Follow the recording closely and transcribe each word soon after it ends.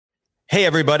Hey,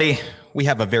 everybody. We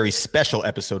have a very special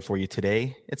episode for you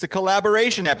today. It's a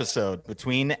collaboration episode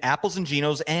between Apples and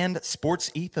Ginos and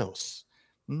Sports Ethos.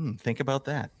 Think about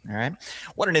that. All right.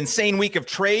 What an insane week of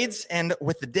trades. And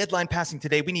with the deadline passing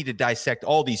today, we need to dissect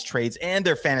all these trades and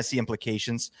their fantasy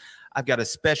implications. I've got a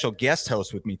special guest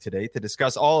host with me today to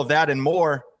discuss all of that and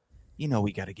more. You know,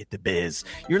 we got to get the biz.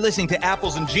 You're listening to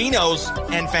Apples and Ginos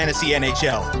and Fantasy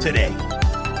NHL today.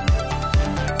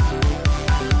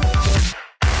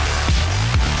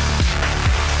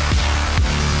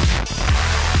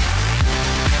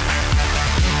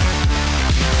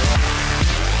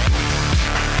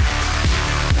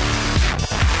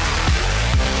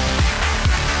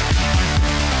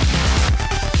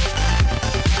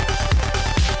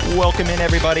 Welcome in,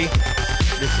 everybody.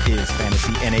 This is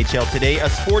Fantasy NHL Today, a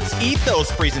Sports Ethos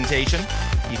presentation.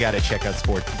 You got to check out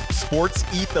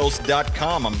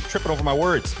sportsethos.com. I'm tripping over my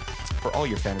words for all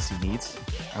your fantasy needs.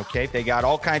 Okay, they got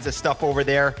all kinds of stuff over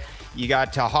there. You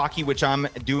got hockey, which I'm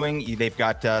doing. They've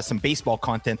got some baseball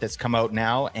content that's come out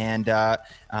now. And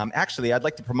actually, I'd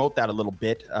like to promote that a little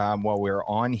bit while we're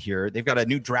on here. They've got a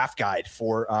new draft guide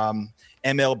for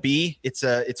MLB. It's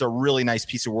a really nice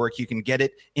piece of work. You can get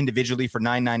it individually for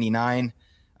 $9.99.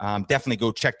 Definitely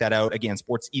go check that out. Again,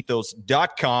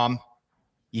 sportsethos.com.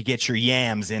 You get your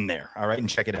yams in there. All right. And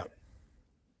check it out.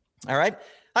 All right.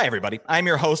 Hi, everybody. I'm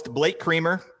your host, Blake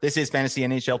Creamer. This is Fantasy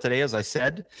NHL Today, as I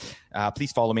said.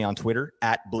 Please follow me on Twitter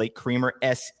at Blake Creamer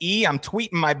SE. I'm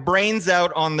tweeting my brains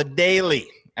out on the daily.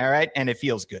 All right. And it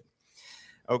feels good.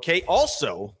 Okay.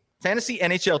 Also, Fantasy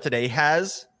NHL Today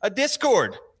has a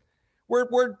Discord.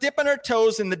 We're dipping our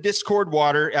toes in the Discord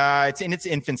water. It's in its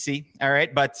infancy. All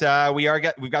right. But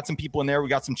we've got some people in there. We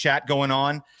got some chat going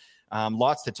on.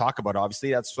 Lots to talk about,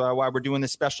 obviously. That's why we're doing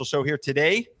this special show here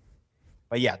today.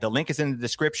 But yeah, the link is in the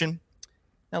description.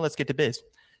 Now let's get to biz.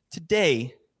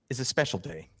 Today is a special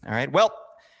day. All right. Well,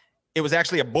 it was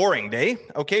actually a boring day.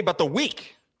 Okay. But the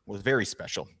week was very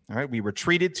special. All right. We were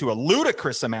treated to a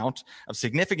ludicrous amount of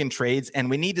significant trades, and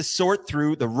we need to sort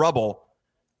through the rubble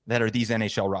that are these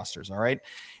NHL rosters. All right.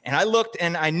 And I looked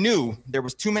and I knew there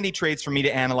was too many trades for me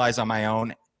to analyze on my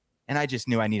own. And I just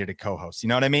knew I needed a co-host. You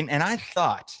know what I mean? And I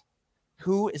thought,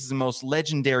 who is the most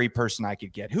legendary person I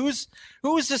could get? Who's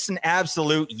just an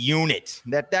absolute unit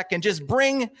that can just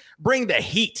bring the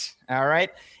heat. All right.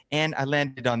 And I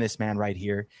landed on this man right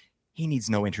here. He needs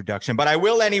no introduction, but I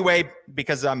will anyway,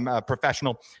 because I'm a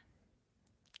professional.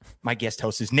 My guest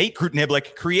host is Nate Groot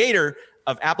Nibbelink, creator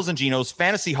of Apples and Ginos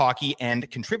Fantasy Hockey and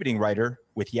contributing writer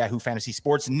with Yahoo Fantasy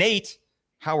Sports. Nate,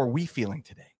 how are we feeling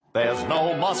today? There's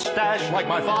no mustache like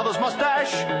my father's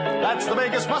mustache. That's the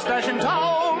biggest mustache in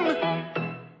town.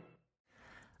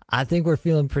 I think we're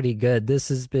feeling pretty good. This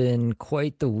has been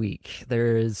quite the week.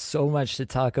 There is so much to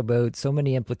talk about, so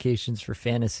many implications for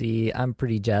fantasy. I'm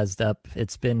pretty jazzed up.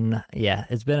 It's been a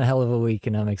hell of a week,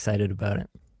 and I'm excited about it.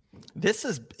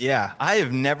 I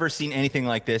have never seen anything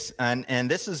like this. And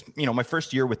this is, my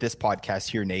first year with this podcast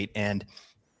here, Nate. And,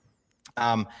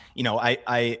 I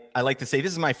like to say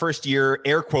this is my first year,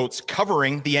 air quotes,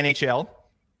 covering the NHL.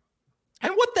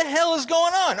 And what the hell is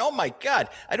going on? Oh, my God.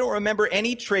 I don't remember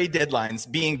any trade deadlines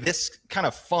being this kind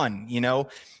of fun,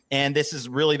 And this is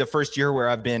really the first year where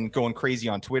I've been going crazy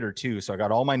on Twitter, too. So I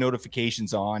got all my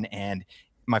notifications on and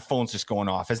my phone's just going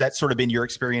off. Has that sort of been your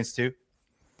experience, too?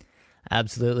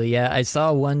 Absolutely. Yeah. I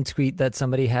saw one tweet that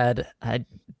somebody had. I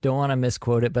don't want to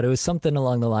misquote it, but it was something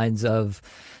along the lines of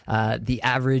the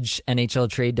average NHL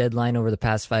trade deadline over the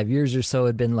past 5 years or so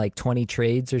had been like 20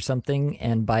 trades or something.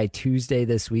 And by Tuesday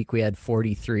this week, we had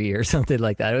 43 or something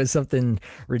like that. It was something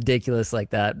ridiculous like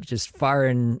that, just far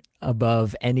and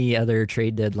above any other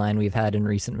trade deadline we've had in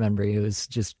recent memory. It was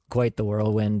just quite the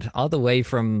whirlwind all the way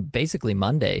from basically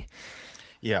Monday.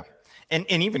 Yeah. And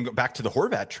even go back to the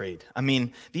Horvat trade. I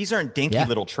mean, these aren't dinky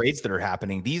little trades that are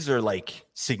happening. These are like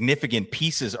significant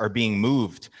pieces are being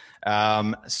moved.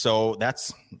 So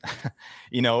that's,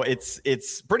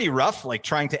 it's pretty rough, like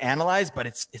trying to analyze, but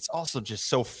it's also just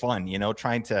so fun,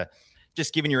 trying to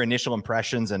just giving your initial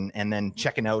impressions and then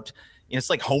checking out. It's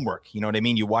like homework. You know what I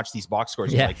mean? You watch these box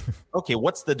scores. You're like, okay,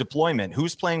 what's the deployment?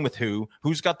 Who's playing with who?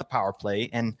 Who's got the power play?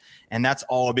 And that's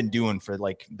all I've been doing for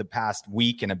like the past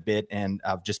week and a bit. And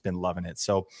I've just been loving it.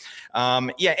 So,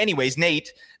 anyways,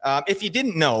 Nate, if you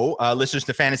didn't know, listeners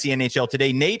to Fantasy NHL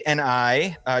Today, Nate and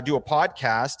I do a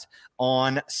podcast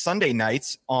on Sunday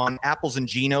nights on Apples and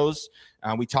Ginos.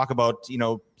 We talk about,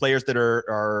 players that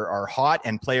are hot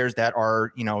and players that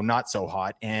are, not so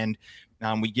hot. And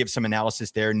we give some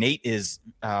analysis there. Nate is,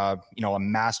 a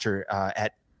master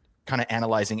at kind of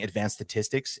analyzing advanced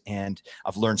statistics, and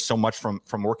I've learned so much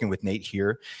from working with Nate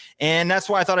here. And that's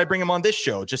why I thought I'd bring him on this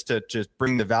show, just to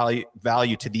bring the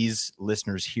value to these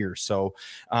listeners here. So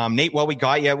Nate, while we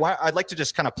got you, I'd like to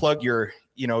just kind of plug your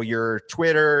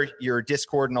Twitter, your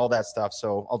Discord, and all that stuff.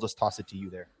 So I'll just toss it to you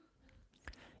there.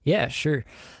 Yeah, sure.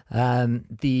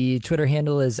 The Twitter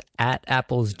handle is at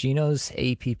ApplesGinos,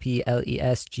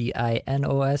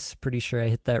 APPLESGINOS. Pretty sure I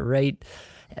hit that right.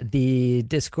 The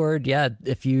Discord, yeah,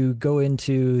 if you go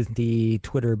into the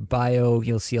Twitter bio,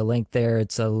 you'll see a link there.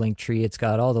 It's a link tree. It's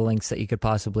got all the links that you could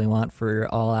possibly want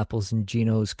for all Apples and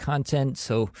Ginos content.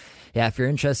 So, yeah, if you're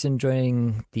interested in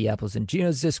joining the Apples and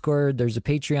Ginos Discord, there's a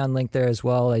Patreon link there as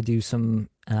well. I do some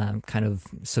kind of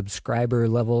subscriber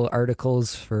level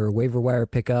articles for waiver wire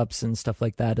pickups and stuff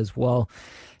like that as well.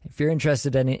 If you're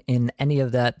interested in any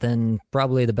of that, then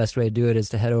probably the best way to do it is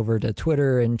to head over to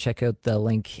Twitter and check out the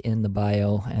link in the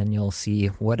bio, and you'll see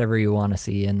whatever you want to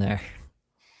see in there.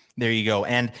 There you go.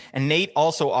 And Nate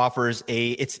also offers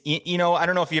I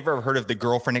don't know if you've ever heard of the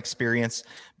girlfriend experience,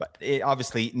 but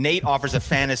obviously Nate offers a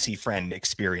fantasy friend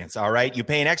experience. All right. You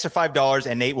pay an extra $5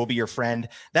 and Nate will be your friend.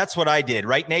 That's what I did.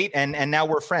 Right, Nate? And now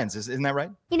we're friends. Isn't that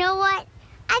right? You know what?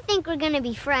 I think we're going to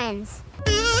be friends.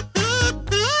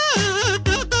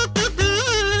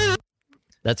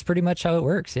 That's pretty much how it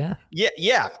works. Yeah.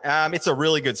 Yeah. It's a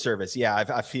really good service. Yeah.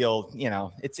 I feel,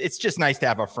 it's just nice to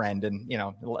have a friend, and,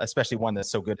 especially one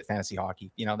that's so good at fantasy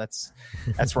hockey. That's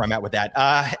where I'm at with that.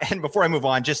 And before I move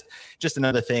on, just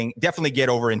another thing, definitely get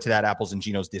over into that Apples and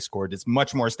Ginos Discord. It's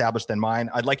much more established than mine.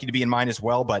 I'd like you to be in mine as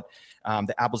well, but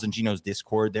the Apples and Ginos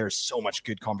Discord, there's so much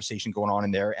good conversation going on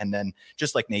in there. And then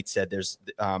just like Nate said, there's,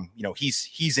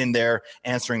 he's in there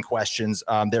answering questions.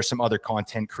 There's some other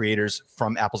content creators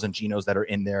from Apples and Ginos that are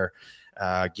in there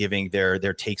giving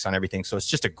their takes on everything. So it's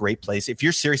just a great place. If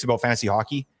you're serious about fantasy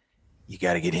hockey, you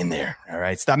got to get in there. All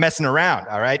right. Stop messing around.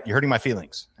 All right. You're hurting my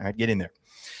feelings. All right. Get in there.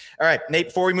 All right, Nate,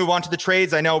 before we move on to the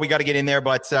trades, I know we got to get in there,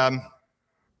 but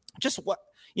just what,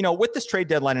 with this trade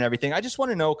deadline and everything, I just want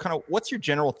to know kind of what's your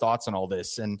general thoughts on all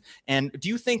this. And do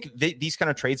you think these kind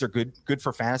of trades are good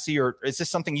for fantasy, or is this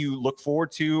something you look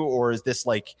forward to? Or is this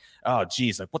like, oh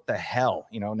geez, like what the hell?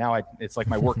 Now it's like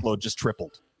my workload just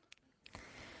tripled.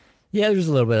 Yeah, there's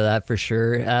a little bit of that for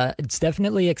sure. It's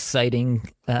definitely exciting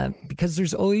because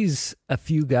there's always a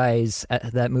few guys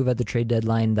that move at the trade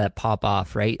deadline that pop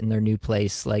off, right, in their new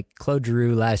place. Like Claude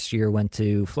Giroux last year went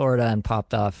to Florida and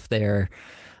popped off there.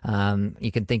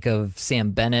 You can think of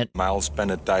Sam Bennett. Miles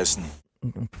Bennett Dyson.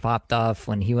 Popped off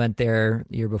when he went there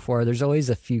the year before. There's always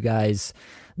a few guys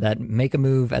that make a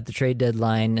move at the trade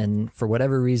deadline, and for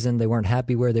whatever reason they weren't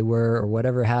happy where they were, or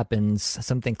whatever happens,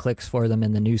 something clicks for them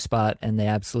in the new spot and they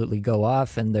absolutely go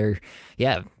off. And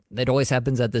it always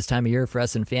happens at this time of year for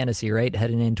us in fantasy, right?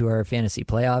 Heading into our fantasy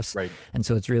playoffs. Right. And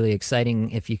so it's really exciting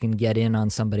if you can get in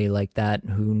on somebody like that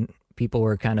who people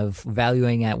were kind of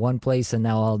valuing at one place, and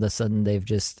now all of a sudden they've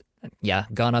just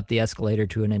gone up the escalator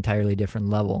to an entirely different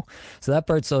level. So that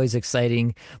part's always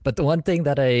exciting. But the one thing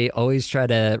that I always try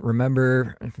to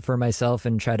remember for myself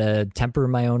and try to temper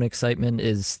my own excitement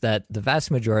is that the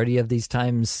vast majority of these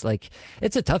times, like,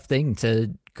 it's a tough thing to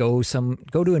go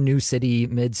to a new city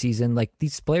mid-season. Like,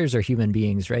 these players are human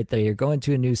beings, right? They're going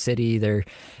to a new city, they're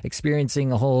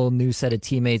experiencing a whole new set of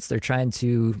teammates, they're trying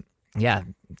to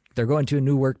they're going to a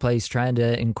new workplace, trying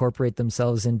to incorporate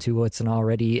themselves into what's an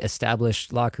already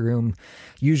established locker room.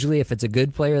 Usually, if it's a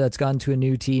good player that's gone to a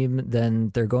new team,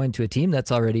 then they're going to a team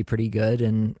that's already pretty good,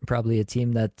 and probably a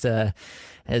team that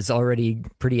is already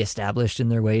pretty established in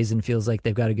their ways and feels like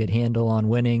they've got a good handle on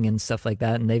winning and stuff like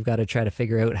that. And they've got to try to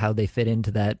figure out how they fit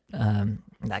into that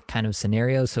kind of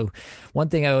scenario. So one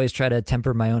thing I always try to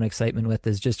temper my own excitement with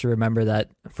is just to remember that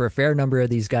for a fair number of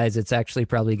these guys, it's actually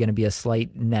probably going to be a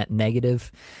slight net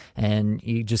negative, and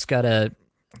you just got to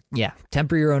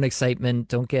temper your own excitement.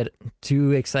 Don't get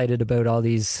too excited about all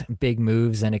these big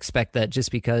moves and expect that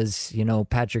just because,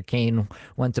 Patrick Kane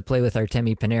went to play with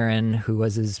Artemi Panarin, who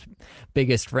was his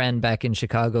biggest friend back in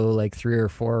Chicago like 3 or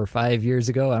 4 or 5 years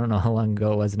ago. I don't know how long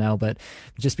ago it was now, but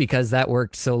just because that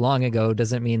worked so long ago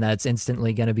doesn't mean that it's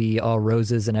instantly going to be all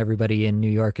roses and everybody in New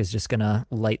York is just going to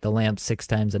light the lamp 6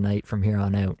 times a night from here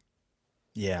on out.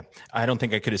 Yeah, I don't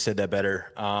think I could have said that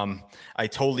better. I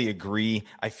totally agree.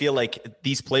 I feel like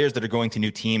these players that are going to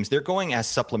new teams, they're going as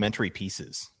supplementary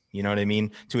pieces. You know what I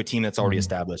mean? To a team that's already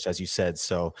established, as you said.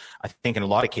 So I think in a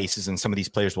lot of cases, and some of these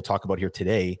players we'll talk about here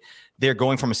today, they're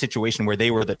going from a situation where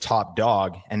they were the top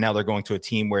dog, and now they're going to a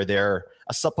team where they're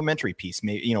a supplementary piece,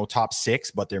 maybe, you know, top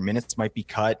 6, but their minutes might be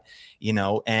cut, you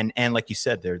know, and like you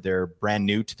said, they're brand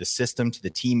new to the system, to the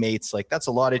teammates. Like, that's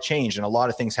a lot of change, and a lot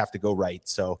of things have to go right.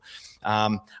 So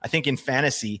I think in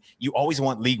fantasy, you always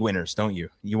want league winners, don't you?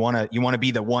 You want to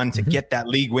be the one to get that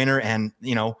league winner and,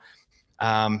 you know,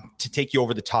 to take you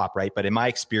over the top, right? But in my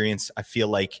experience, I feel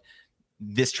like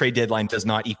this trade deadline does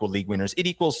not equal league winners. It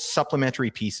equals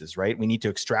supplementary pieces, right? We need to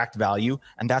extract value,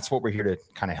 and that's what we're here to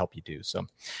kind of help you do. So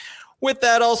with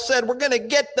that all said, we're going to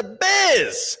get the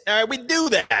biz. All right, we do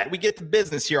that. We get the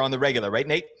business here on the regular, right,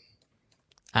 Nate?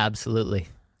 Absolutely.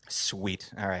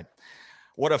 Sweet. All right.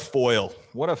 What a foil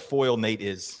Nate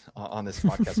is on this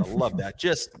podcast. I love that.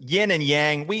 Just yin and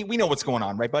yang. We know what's going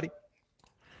on, right, buddy?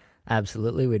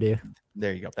 Absolutely, we do.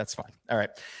 There you go. That's fine. All right,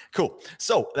 cool.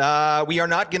 So we are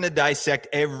not going to dissect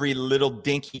every little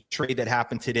dinky trade that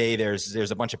happened today.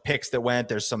 There's a bunch of picks that went.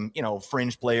 There's some, you know,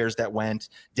 fringe players that went,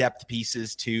 depth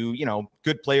pieces to, you know,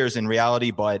 good players in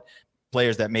reality, but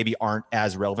players that maybe aren't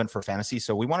as relevant for fantasy.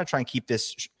 So we want to try and keep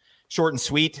this short and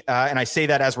sweet. And I say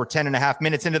that as we're 10.5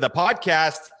 minutes into the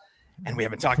podcast, and we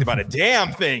haven't talked about a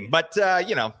damn thing. But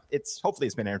you know, hopefully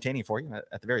it's been entertaining for you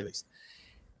at the very least.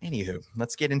 Anywho,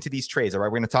 let's get into these trades. All right,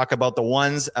 we're going to talk about the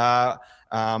ones that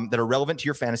are relevant to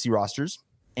your fantasy rosters.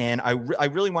 And I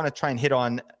really want to try and hit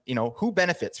on, you know, who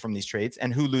benefits from these trades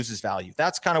and who loses value.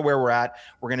 That's kind of where we're at.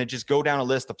 We're going to just go down a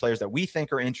list of players that we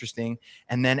think are interesting.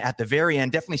 And then at the very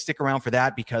end, definitely stick around for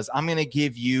that, because I'm going to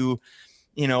give you,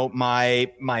 you know,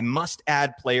 my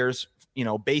must-add players, you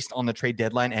know, based on the trade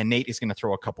deadline. And Nate is going to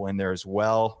throw a couple in there as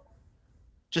well.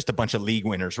 Just a bunch of league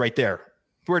winners right there.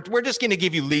 We're just going to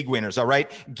give you league winners, all right?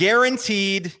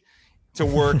 Guaranteed to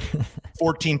work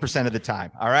 14% of the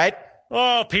time, all right?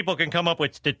 Oh, people can come up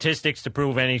with statistics to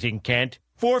prove anything, Kent.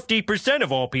 40%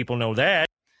 of all people know that.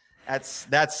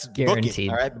 That's Guaranteed. Book it,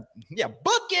 all right? Yeah,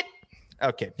 book it.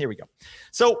 Okay, here we go.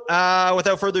 So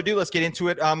without further ado, let's get into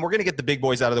it. We're going to get the big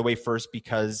boys out of the way first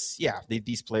because, yeah,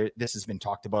 these players, this has been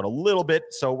talked about a little bit.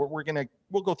 So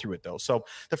we'll go through it, though. So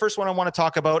the first one I want to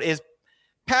talk about is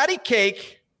Patty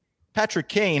Cake, Patrick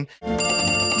Kane.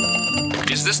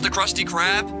 Is this the Krusty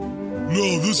Krab?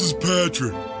 No, this is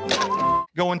Patrick.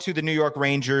 Going to the New York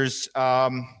Rangers.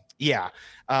 Yeah.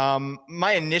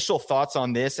 My initial thoughts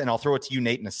on this, and I'll throw it to you,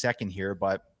 Nate, in a second here,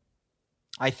 but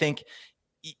I think,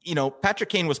 you know, Patrick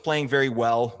Kane was playing very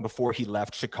well before he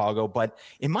left Chicago, but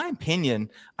in my opinion,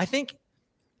 I think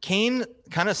Kane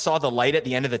kind of saw the light at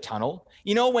the end of the tunnel.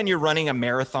 You know, when you're running a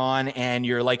marathon and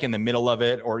you're like in the middle of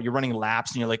it, or you're running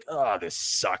laps and you're like, oh, this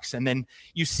sucks. And then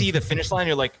you see the finish line,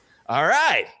 you're like, all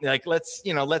right, like, let's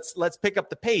pick up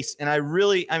the pace. And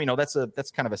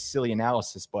that's kind of a silly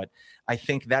analysis, but I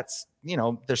think that's, you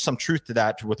know, there's some truth to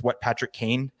that with what Patrick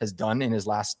Kane has done in his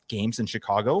last games in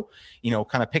Chicago, you know,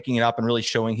 kind of picking it up and really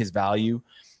showing his value.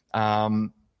 You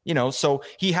know, so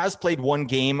he has played one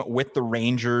game with the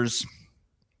Rangers.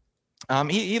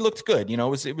 He looked good. You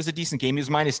know, it was a decent game. He was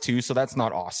 -2, so that's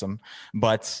not awesome.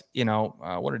 But, you know,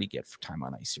 what did he get for time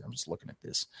on ice here? I'm just looking at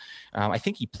this. I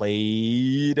think he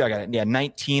played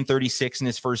 19-36 in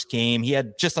his first game. He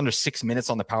had just under 6 minutes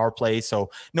on the power play,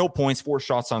 so no points, 4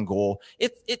 shots on goal.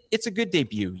 It's a good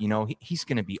debut. You know, he's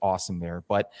going to be awesome there.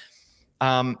 But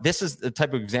this is the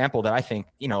type of example that I think,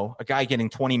 you know, a guy getting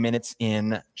 20 minutes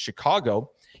in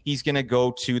Chicago, he's going to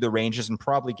go to the Rangers and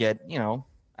probably get, you know,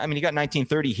 I mean, he got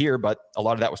 19-30 here, but a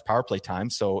lot of that was power play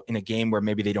time. So in a game where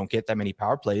maybe they don't get that many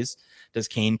power plays, does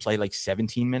Kane play like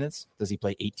 17 minutes? Does he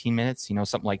play 18 minutes? You know,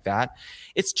 something like that.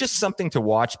 It's just something to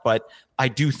watch, but I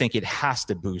do think it has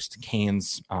to boost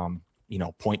Kane's, you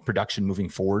know, point production moving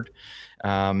forward.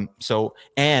 And,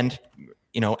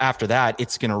 you know, after that,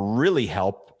 it's going to really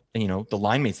help, you know, the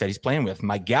line mates that he's playing with.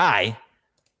 My guy,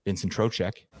 Vincent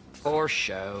Trocheck. For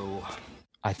show.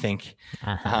 I think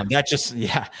that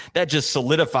just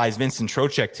solidifies Vincent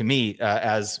Trocheck to me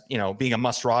as, you know, being a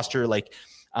must roster. Like,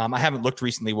 I haven't looked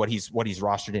recently what he's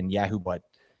rostered in Yahoo, but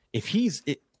if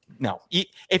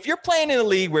if you're playing in a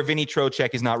league where Vinny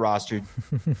Trocheck is not rostered,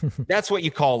 that's what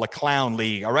you call a clown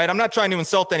league. All right. I'm not trying to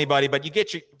insult anybody, but you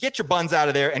get your buns out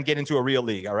of there and get into a real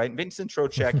league. All right. Vincent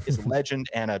Trocheck is a legend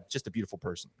and just a beautiful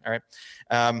person. All right.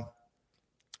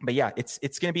 But yeah, it's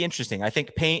going to be interesting. I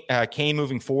think Kane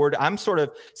moving forward, I'm sort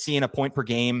of seeing a point per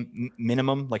game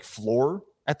minimum, like floor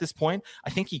at this point. I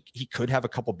think he could have a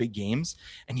couple big games.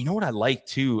 And you know what I like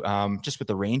too, just with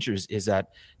the Rangers, is that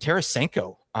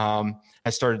Tarasenko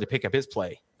has started to pick up his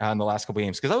play in the last couple of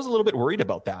games, because I was a little bit worried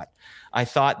about that. I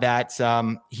thought that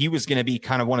he was going to be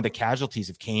kind of one of the casualties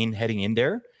of Kane heading in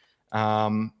there.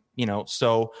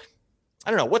 So I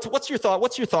don't know. What's your thought?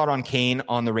 What's your thought on Kane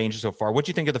on the Rangers so far? What do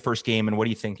you think of the first game, and what do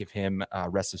you think of him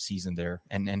rest of season there,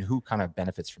 and who kind of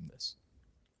benefits from this?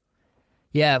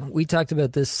 Yeah, we talked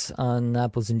about this on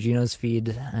Apples and Gino's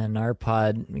feed and our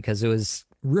pod because it was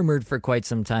rumored for quite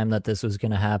some time that this was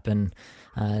going to happen.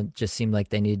 It just seemed like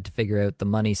they needed to figure out the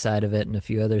money side of it and a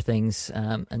few other things.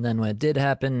 And then when it did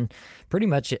happen, pretty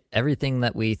much everything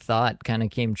that we thought kind of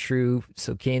came true.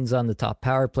 So Kane's on the top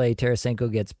power play. Tarasenko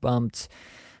gets bumped.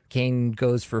 Kane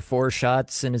goes for 4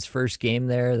 shots in his first game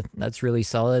there. That's really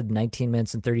solid. 19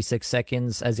 minutes and 36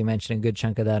 seconds. As you mentioned, a good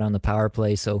chunk of that on the power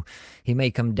play. So he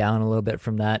may come down a little bit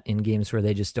from that in games where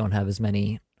they just don't have as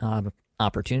many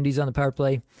opportunities on the power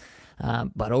play.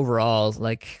 But overall,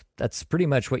 like, that's pretty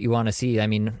much what you want to see. I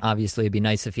mean, obviously it'd be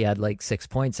nice if he had like 6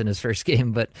 points in his first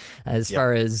game, but as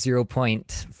far as 0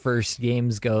 point first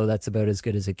games go, that's about as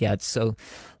good as it gets. So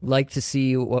like to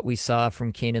see what we saw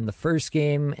from Kane in the first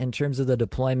game in terms of the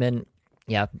deployment.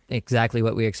 Yeah, exactly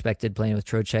what we expected, playing with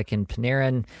Trocheck and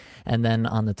Panarin. And then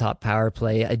on the top power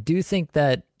play, I do think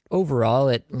that overall,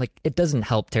 it doesn't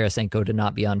help Tarasenko to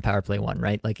not be on power play 1,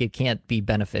 right? Like, it can't be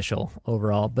beneficial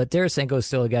overall. But Tarasenko is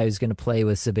still a guy who's going to play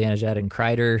with Zibanejad and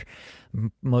Kreider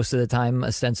most of the time,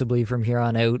 ostensibly from here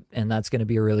on out, and that's going to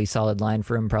be a really solid line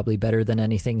for him, probably better than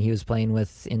anything he was playing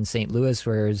with in St. Louis,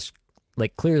 whereas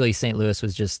like clearly St. Louis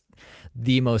was just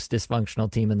the most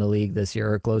dysfunctional team in the league this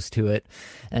year or close to it.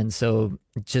 And so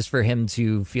just for him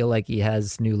to feel like he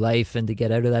has new life and to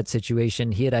get out of that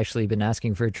situation, he had actually been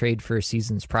asking for a trade for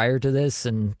seasons prior to this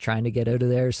and trying to get out of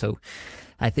there. So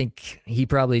I think he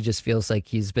probably just feels like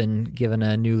he's been given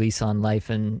a new lease on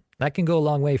life, and that can go a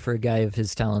long way for a guy of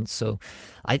his talents. So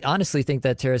I honestly think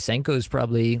that Tarasenko is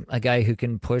probably a guy who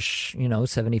can push,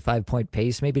 75-point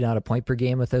pace, maybe not a point per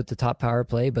game without the top power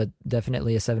play, but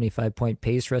definitely a 75-point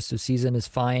pace rest of season is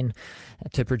fine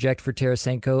to project for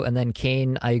Tarasenko. And then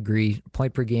Kane, I agree,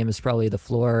 point per game is probably the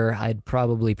floor. I'd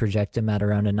probably project him at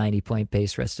around a 90-point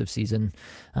pace rest of season,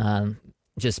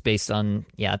 just based on,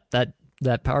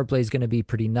 that power play is going to be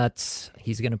pretty nuts.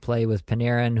 He's going to play with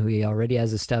Panarin, who he already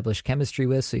has established chemistry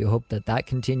with, so you hope that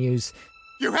continues.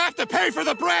 You have to pay for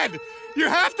the bread! You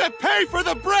have to pay for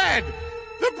the bread!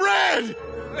 The bread!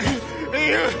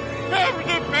 You have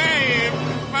to pay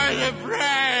for the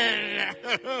bread!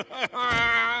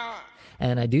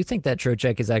 And I do think that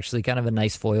Trocheck is actually kind of a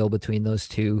nice foil between those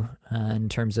two in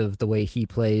terms of the way he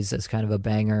plays as kind of a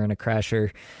banger and a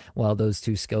crasher while those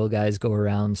two skill guys go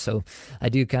around. So I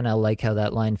do kind of like how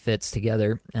that line fits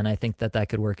together, and I think that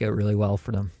could work out really well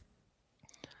for them.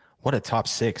 What a top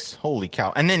 6. Holy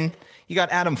cow. And then you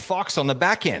got Adam Fox on the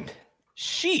back end.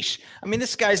 Sheesh. I mean,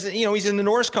 this guy's, he's in the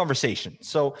Norris conversation.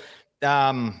 So,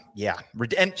 And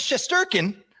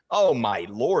Shesterkin, oh my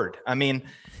Lord. I mean,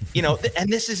 and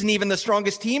this isn't even the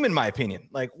strongest team in my opinion.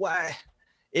 Like, why?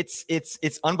 It's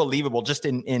unbelievable just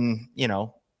in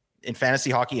fantasy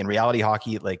hockey and reality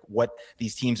hockey, like what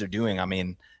these teams are doing. I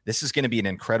mean, this is going to be an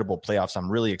incredible playoffs.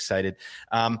 I'm really excited.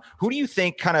 Who do you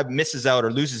think kind of misses out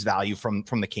or loses value from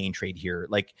the Kane trade here?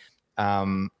 Like,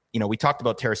 we talked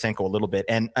about Tarasenko a little bit,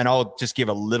 and I'll just give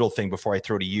a little thing before I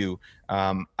throw to you.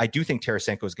 I do think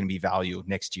Tarasenko is going to be value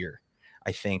next year.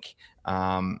 I think,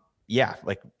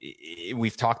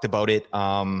 we've talked about it,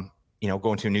 going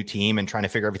to a new team and trying to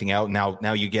figure everything out.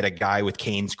 Now you get a guy with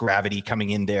Kane's gravity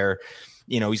coming in there.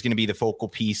 He's going to be the focal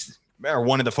piece, or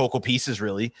one of the focal pieces,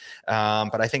 really.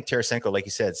 But I think Tarasenko, like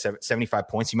you said, 75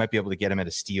 points, you might be able to get him at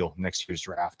a steal next year's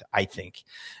draft, I think.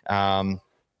 I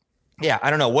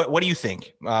don't know. What do you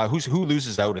think? Who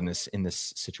loses out in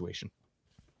this situation?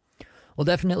 Well,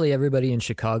 definitely everybody in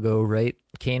Chicago, right?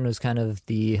 Kane was kind of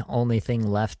the only thing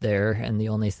left there, and the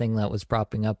only thing that was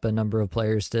propping up a number of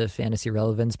players to fantasy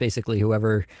relevance. Basically,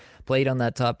 whoever played on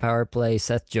that top power play.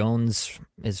 Seth Jones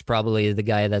is probably the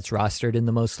guy that's rostered in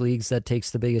the most leagues that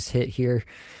takes the biggest hit here.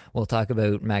 We'll talk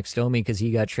about Max Domi because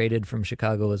he got traded from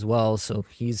Chicago as well, so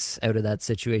he's out of that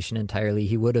situation entirely.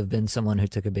 He would have been someone who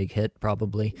took a big hit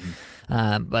probably.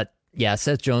 But yeah,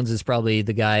 Seth Jones is probably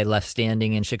the guy left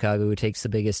standing in Chicago who takes the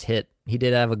biggest hit. He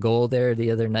did have a goal there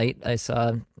the other night, I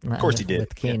saw. Of course he did.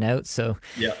 With Kane out. So,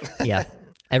 yeah.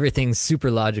 Everything's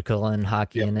super logical in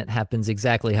hockey, and it happens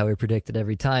exactly how we predicted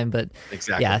every time. But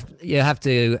you have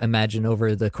to imagine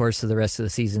over the course of the rest of the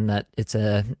season that it's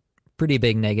a pretty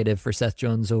big negative for Seth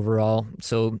Jones overall.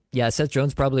 So, Seth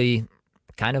Jones probably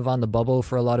kind of on the bubble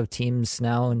for a lot of teams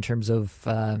now in terms of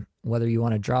whether you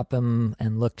want to drop him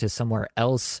and look to somewhere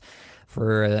else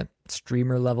for a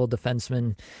streamer level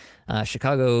defenseman.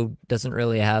 Chicago doesn't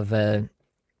really have a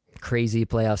crazy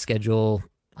playoff schedule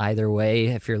either way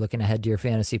if you're looking ahead to your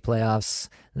fantasy playoffs.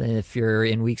 Then if you're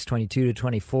in weeks 22 to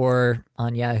 24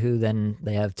 on Yahoo, then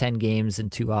they have 10 games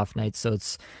and 2 off nights. So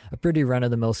it's a pretty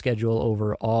run-of-the-mill schedule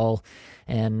overall,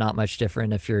 and not much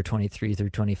different if you're 23 through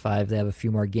 25. They have a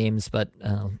few more games, but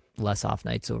less off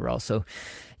nights overall. So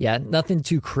yeah, nothing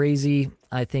too crazy.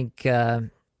 I think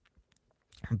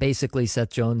basically Seth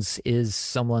Jones is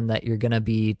someone that you're going to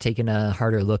be taking a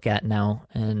harder look at now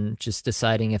and just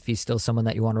deciding if he's still someone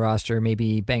that you want to roster.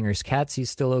 Maybe Bangers Cats, he's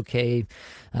still okay,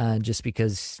 just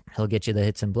because he'll get you the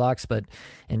hits and blocks. But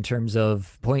in terms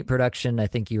of point production, I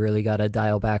think you really got to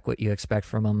dial back what you expect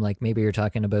from him. Like maybe you're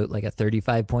talking about like a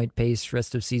 35-point pace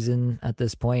rest of season at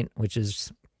this point, which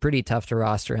is pretty tough to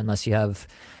roster unless you have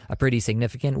a pretty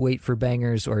significant weight for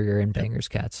Bangers or you're in Bangers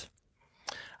Cats.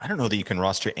 I don't know that you can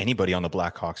roster anybody on the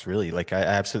Blackhawks, really. Like, I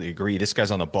absolutely agree. This guy's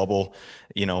on the bubble.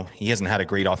 You know, he hasn't had a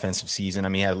great offensive season. I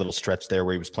mean, he had a little stretch there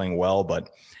where he was playing well,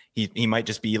 but he might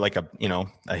just be like a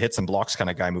hits and blocks kind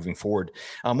of guy moving forward.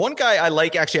 One guy I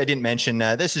like, actually, I didn't mention,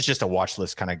 this is just a watch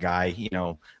list kind of guy,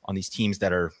 on these teams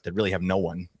that really have no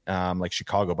one, like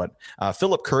Chicago. But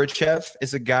Philip Kurashev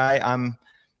is a guy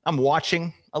I'm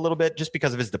watching a little bit just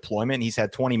because of his deployment. He's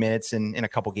had 20 minutes in a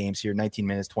couple games here, 19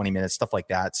 minutes, 20 minutes, stuff like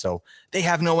that. So they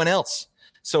have no one else.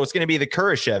 So it's going to be the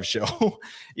Kurashev show.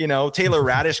 Taylor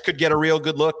Radish could get a real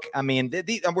good look. I mean,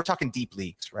 we're talking deep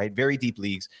leagues, right? Very deep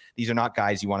leagues. These are not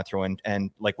guys you want to throw in.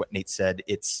 And like what Nate said,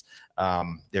 it's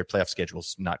their playoff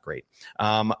schedule's not great.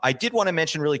 I did want to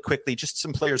mention really quickly just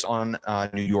some players on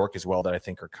New York as well that I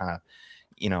think are kind of,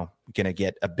 going to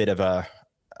get a bit of a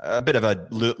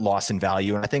loss in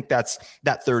value. And I think that's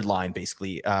that third line,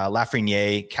 basically.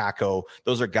 Lafreniere, Kakko,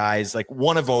 those are guys, like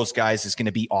one of those guys is going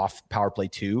to be off power play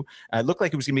too. It looked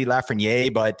like it was going to be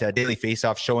Lafreniere, but Daily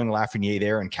Faceoff showing Lafreniere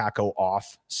there and Kakko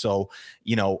off. So,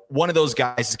 one of those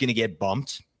guys is going to get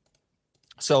bumped.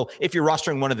 So if you're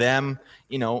rostering one of them,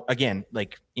 again,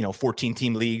 14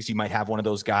 team leagues, you might have one of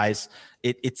those guys.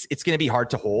 It's going to be hard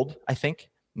to hold, I think.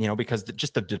 Because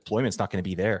just the deployment's not going to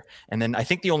be there. And then I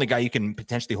think the only guy you can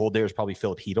potentially hold there is probably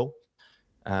Philip Hedl,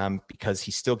 because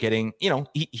he's still getting,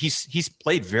 he's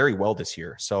played very well this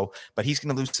year. So, but he's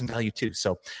going to lose some value too.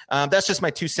 So that's just my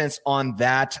 2 cents on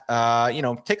that.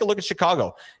 Take a look at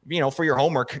Chicago. For your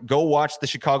homework, go watch the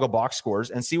Chicago box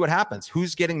scores and see what happens.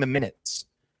 Who's getting the minutes?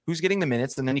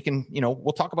 And then you can,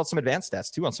 we'll talk about some advanced stats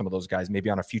too on some of those guys, maybe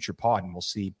on a future pod, and we'll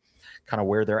see kind of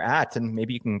where they're at, and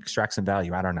maybe you can extract some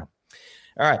value. I don't know.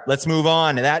 All right, let's move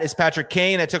on. That is Patrick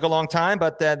Kane. That took a long time,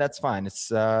 but that's fine.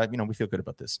 It's, we feel good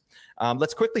about this.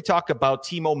 Let's quickly talk about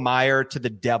Timo Meier to the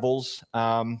Devils,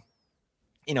 and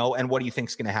what do you think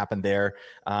is going to happen there?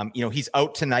 He's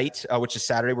out tonight, which is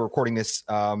Saturday. We're recording this,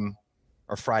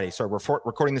 or Friday. Sorry, we're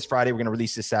recording this Friday. We're going to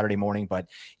release this Saturday morning. But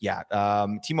yeah,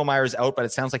 Timo Meier is out, but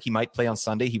it sounds like he might play on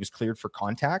Sunday. He was cleared for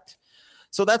contact.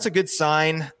 So that's a good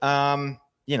sign.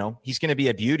 He's going to be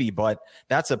a beauty, but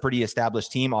that's a pretty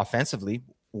established team offensively.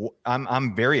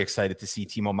 I'm very excited to see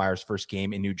Timo Meier's first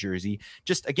game in New Jersey.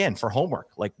 Just again, for homework,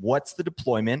 like what's the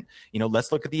deployment?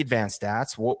 Let's look at the advanced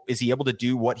stats. What is he able to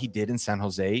do? What he did in San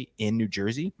Jose in New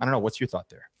Jersey? I don't know. What's your thought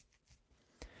there?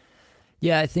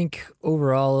 Yeah, I think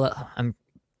overall I'm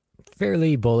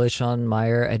fairly bullish on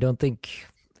Meier. I don't think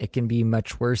it can be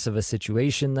much worse of a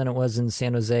situation than it was in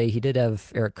San Jose. He did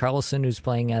have Erik Karlsson, who's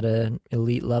playing at an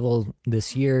elite level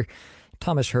this year.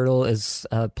 Thomas Hertl is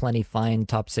a plenty fine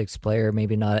top 6 player,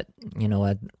 maybe not,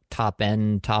 a top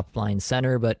end, top line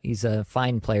center, but he's a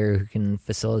fine player who can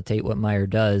facilitate what Meier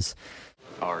does.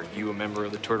 Are you a member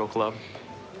of the Turtle Club?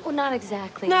 Well, not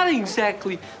exactly. Not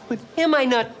exactly, but am I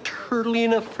not turtly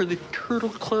enough for the Turtle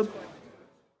Club?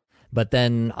 But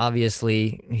then,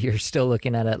 obviously, you're still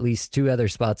looking at least 2 other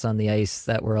spots on the ice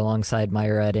that were alongside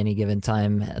Meier at any given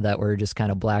time that were just kind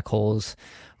of black holes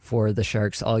for the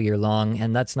Sharks all year long,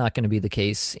 and that's not going to be the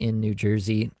case in New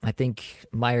Jersey. I think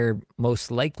Meier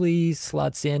most likely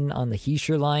slots in on the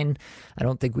Hischier line. I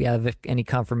don't think we have any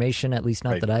confirmation, at least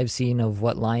not that I've seen, of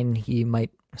what line he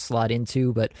might slot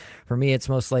into, but for me it's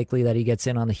most likely that he gets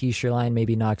in on the Hischier line,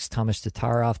 maybe knocks Thomas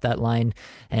Tatar off that line,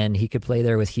 and he could play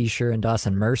there with Hischier and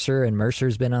Dawson Mercer, and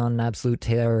Mercer's been on an absolute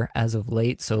tear as of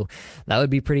late, so that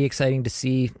would be pretty exciting to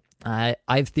see.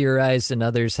 I've theorized, and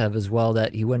others have as well,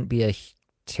 that he wouldn't be a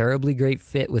terribly great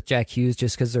fit with Jack Hughes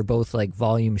just because they're both like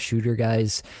volume shooter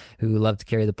guys who love to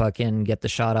carry the puck in and get the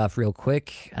shot off real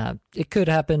quick. It could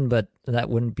happen, but that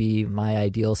wouldn't be my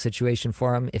ideal situation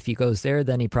for him. If he goes there,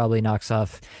 then he probably knocks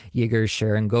off Yeager,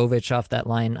 Sharangovich off that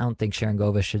line. I don't think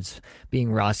Sharangovich is being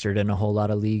rostered in a whole lot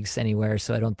of leagues anywhere,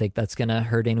 so I don't think that's going to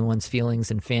hurt anyone's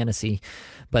feelings in fantasy.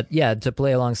 But yeah, to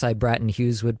play alongside Bratton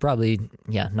Hughes would probably,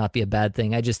 not be a bad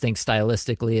thing. I just think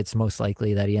stylistically, it's most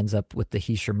likely that he ends up with the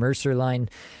Hischier-Mercer line,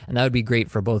 and that would be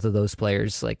great for both of those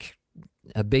players. Like,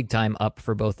 a big time up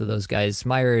for both of those guys.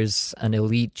 Meyer is an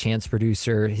elite chance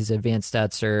producer. His advanced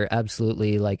stats are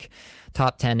absolutely like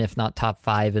top 10, if not top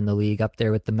 5 in the league, up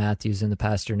there with the Matthews and the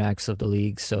Pasternaks of the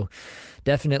league. So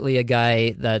definitely a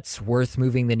guy that's worth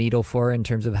moving the needle for in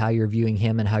terms of how you're viewing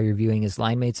him and how you're viewing his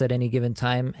line mates at any given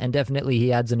time. And definitely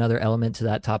he adds another element to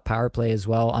that top power play as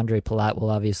well. Andre Palat will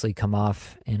obviously come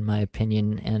off, in my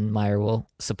opinion, and Meyer will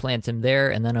supplant him there.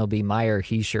 And then it'll be Meyer,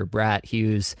 Hischier, Bratt,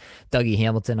 Hughes, Dougie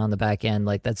Hamilton on the back end.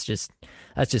 Like that's just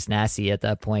nasty at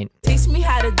that point. Teach me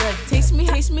how to duck. Teach me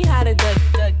how to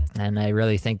duck. And I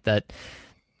really think that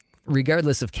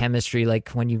regardless of chemistry, like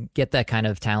when you get that kind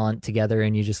of talent together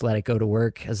and you just let it go to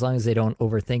work, as long as they don't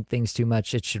overthink things too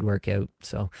much, it should work out.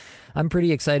 So I'm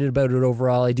pretty excited about it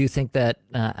overall. I do think that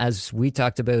as we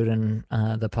talked about in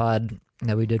the pod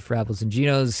that we did for Apples and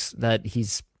Ginos, that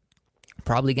he's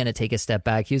probably going to take a step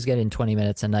back. He was getting 20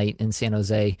 minutes a night in San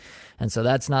Jose, and so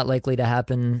that's not likely to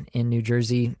happen in New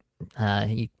Jersey.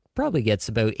 He probably gets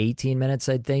about 18 minutes,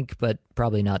 I'd think, but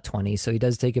probably not 20. So he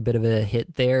does take a bit of a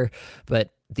hit there,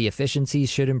 but the efficiency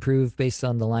should improve based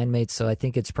on the line mates. So I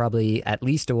think it's probably at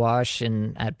least a wash,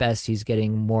 and at best he's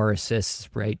getting more assists,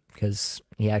 right? Because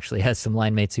he actually has some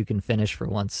line mates who can finish for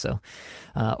once. So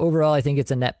overall, I think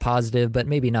it's a net positive, but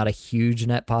maybe not a huge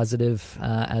net positive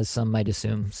as some might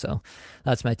assume. So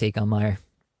that's my take on Meyer.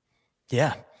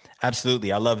 Yeah,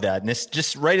 absolutely. I love that. And it's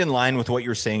just right in line with what you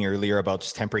were saying earlier about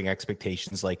just tempering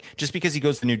expectations. Like, just because he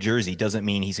goes to New Jersey doesn't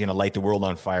mean he's going to light the world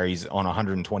on fire. He's on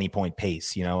 120 point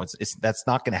pace. You know, it's that's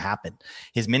not going to happen.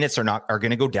 His minutes are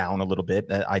going to go down a little bit.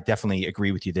 I definitely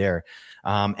agree with you there.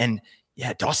 And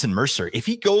yeah, Dawson Mercer, if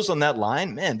he goes on that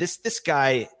line, man, this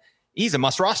guy, he's a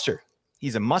must roster.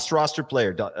 He's a must roster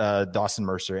player, Dawson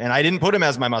Mercer. And I didn't put him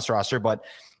as my must roster, but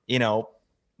you know,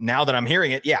 now that I'm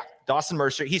hearing it, yeah, Dawson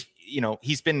Mercer,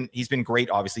 he's been great,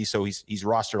 obviously. So he's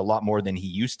rostered a lot more than he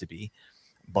used to be.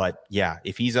 But yeah,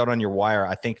 if he's out on your wire,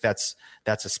 I think that's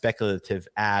a speculative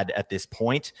ad at this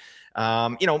point.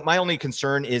 My only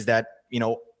concern is that,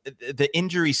 the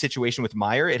injury situation with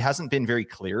Meyer, it hasn't been very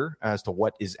clear as to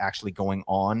what is actually going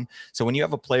on. So when you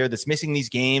have a player that's missing these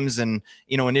games, and,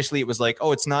 initially it was like,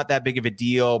 oh, it's not that big of a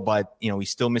deal, but,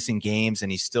 he's still missing games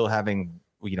and he's still having,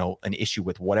 an issue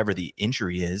with whatever the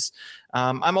injury is.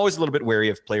 I'm always a little bit wary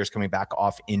of players coming back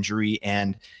off injury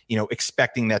and,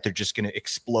 expecting that they're just going to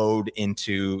explode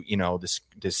into,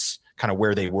 this kind of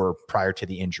where they were prior to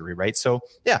the injury. Right. So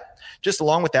yeah, just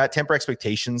along with that, temper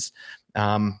expectations.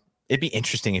 It'd be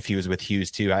interesting if he was with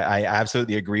Hughes too. I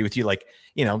absolutely agree with you. Like,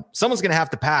 someone's going to have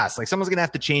to pass, like someone's going to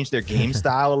have to change their game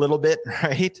style a little bit.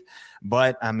 Right.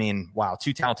 But I mean, wow,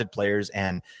 two talented players,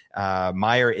 and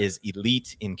Meyer is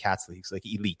elite in Cats leagues, like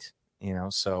elite,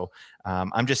 so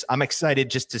I'm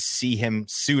excited just to see him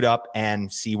suit up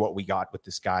and see what we got with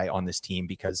this guy on this team,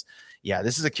 because yeah,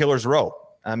 this is a killer's row.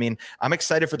 I mean, I'm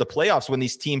excited for the playoffs when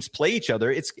these teams play each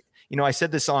other. It's, I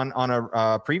said this on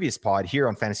a previous pod here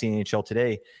on Fantasy NHL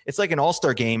Today. It's like an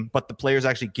all-star game, but the players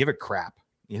actually give a crap.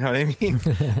 You know what I mean?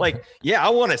 Like, yeah, I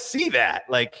want to see that.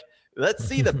 Like, let's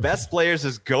see the best players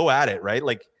just go at it, right?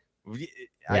 Like,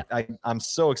 yeah. I'm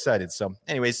so excited. So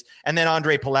anyways, and then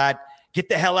Andre Palat, get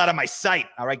the hell out of my sight.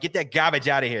 All right, get that garbage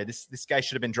out of here. This guy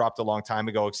should have been dropped a long time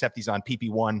ago, except he's on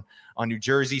PP1 on New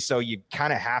Jersey, so you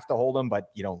kind of have to hold him, but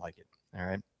you don't like it. All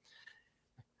right.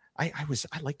 I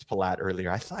liked Palat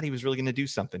earlier. I thought he was really going to do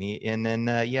something. I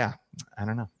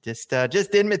don't know. Just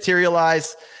didn't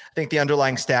materialize. I think the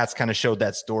underlying stats kind of showed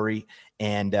that story,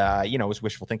 and it was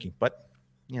wishful thinking. But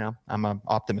I'm an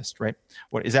optimist, right?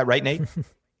 What is that, right, Nate?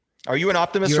 Are you an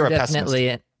optimist or a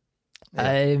pessimist?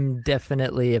 I'm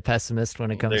definitely a pessimist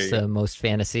when it comes to most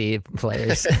fantasy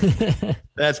players.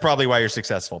 That's probably why you're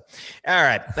successful. All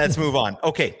right, let's move on.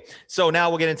 Okay, so now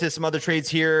we'll get into some other trades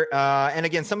here. And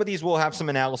again, some of these we'll have some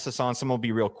analysis on. Some will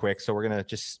be real quick. So we're going to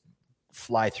just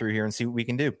fly through here and see what we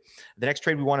can do. The next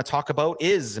trade we want to talk about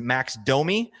is Max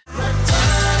Domi.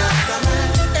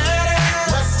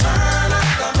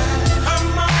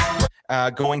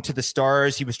 Going to the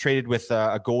Stars. He was traded with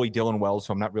a goalie, Dylan Wells,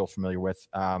 who I'm not real familiar with,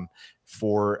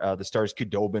 for the Stars.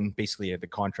 Kudobin, basically the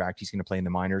contract he's going to play in the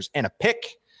minors, and a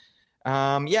pick.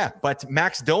 But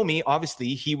Max Domi,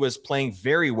 obviously, he was playing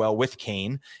very well with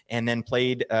Kane, and then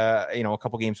played, a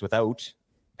couple games without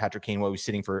Patrick Kane while he was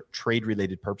sitting for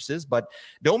trade-related purposes. But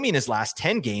Domi in his last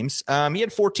 10 games, he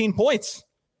had 14 points.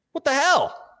 What the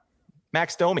hell?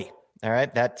 Max Domi. All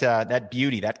right, that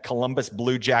beauty, that Columbus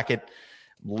Blue Jacket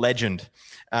legend.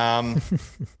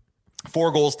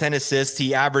 4 goals, 10 assists.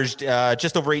 He averaged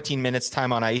just over 18 minutes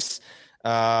time on ice,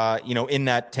 in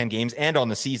that 10 games and on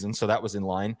the season. So that was in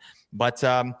line. But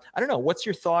I don't know. What's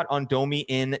your thought on Domi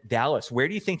in Dallas? Where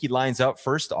do you think he lines up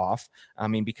first off? I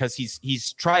mean, because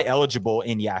he's tri-eligible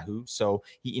in Yahoo. So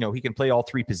he can play all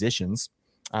 3 positions.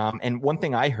 And one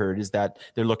thing I heard is that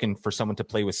they're looking for someone to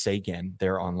play with Seguin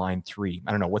there on line 3.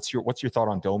 I don't know. What's your thought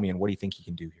on Domi and what do you think he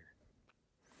can do here?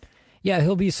 Yeah,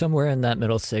 he'll be somewhere in that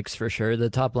middle 6 for sure. The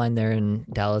top line there in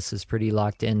Dallas is pretty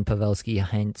locked in. Pavelski,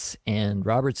 Heinz, and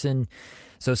Robertson.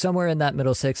 So somewhere in that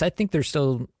middle 6. I think they're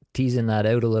still teasing that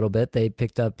out a little bit. They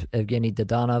picked up Evgeny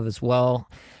Dodonov as well.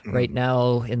 Mm-hmm. Right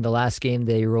now, in the last game,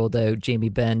 they rolled out Jamie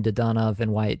Benn, Dodonov,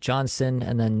 and Wyatt Johnston,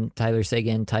 and then Tyler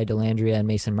Seguin, Ty Dellandrea, and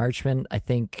Mason Marchment. I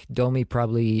think Domi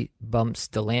probably bumps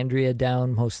Dellandrea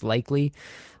down, most likely.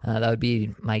 That would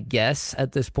be my guess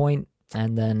at this point.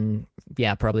 And then,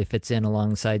 probably fits in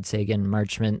alongside Seguin and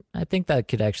Marchment. I think that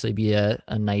could actually be a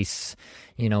nice,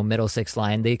 middle 6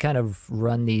 line. They kind of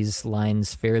run these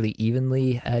lines fairly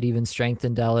evenly at even strength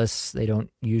in Dallas. They don't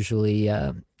usually,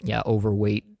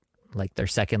 overweight like their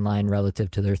second line relative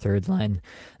to their third line.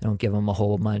 They don't give them a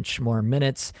whole bunch more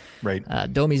minutes. Right.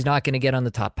 Domi's not going to get on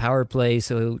the top power play.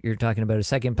 So you're talking about a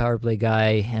second power play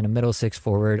guy and a middle 6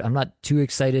 forward. I'm not too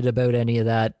excited about any of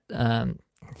that.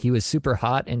 He was super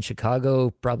hot in Chicago,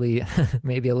 probably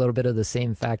maybe a little bit of the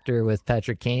same factor with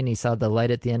Patrick Kane. He saw the light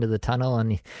at the end of the tunnel,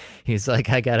 and he's like,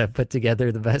 I got to put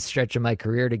together the best stretch of my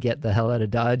career to get the hell out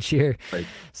of Dodge here. Right.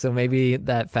 So maybe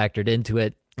that factored into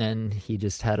it, and he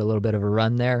just had a little bit of a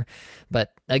run there.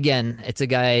 But again, it's a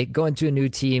guy going to a new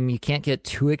team. You can't get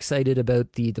too excited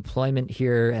about the deployment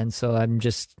here, and so I'm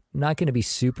just not going to be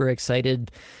super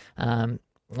excited.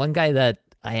 One guy that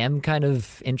I am kind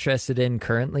of interested in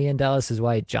currently in Dallas is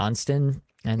Wyatt Johnston.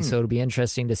 And so it'll be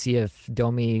interesting to see if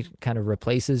Domi kind of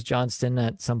replaces Johnston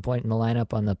at some point in the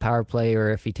lineup on the power play,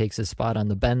 or if he takes a spot on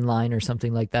the Benn line or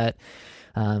something like that.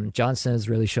 Johnston has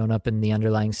really shown up in the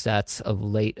underlying stats of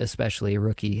late, especially a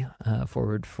rookie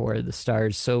forward for the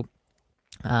Stars. So,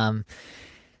 I'd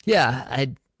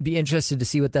be interested to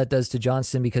see what that does to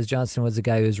Johnston, because Johnston was a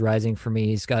guy who's rising for me.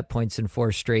 He's got points in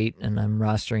 4 straight, and I'm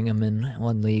rostering him in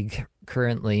one league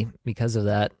currently because of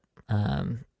that.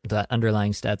 The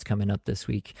underlying stats coming up this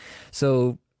week.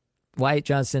 So Wyatt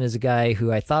Johnston is a guy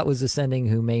who I thought was ascending,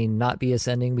 who may not be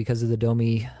ascending because of the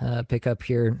Domi pickup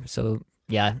here. So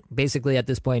basically at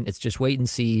this point, it's just wait and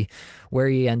see where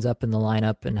he ends up in the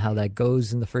lineup and how that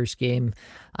goes in the first game.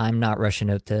 I'm not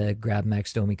rushing out to grab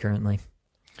Max Domi currently.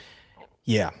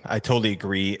 Yeah, I totally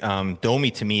agree. Domi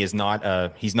to me is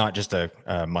he's not just a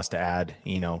must add,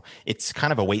 it's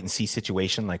kind of a wait and see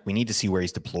situation. Like, we need to see where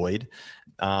he's deployed.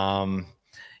 I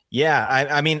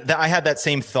had that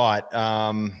same thought,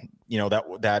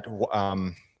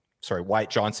 Wyatt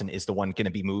Johnson is the one going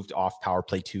to be moved off power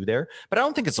play 2 there, but I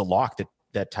don't think it's a lock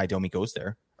that Ty Domi goes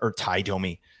there, or Ty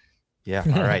Domi. Yeah.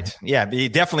 All right. Yeah,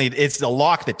 it's the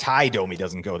lock that Ty Domi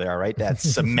doesn't go there. All right. That's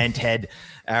cement head.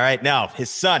 All right. Now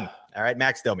his son. All right,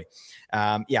 Max Domi.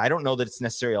 I don't know that it's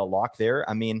necessarily a lock there.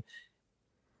 I mean,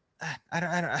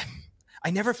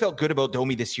 I never felt good about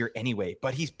Domi this year anyway,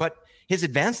 but his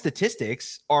advanced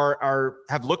statistics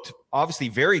have looked obviously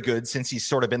very good since he's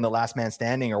sort of been the last man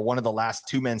standing, or one of the last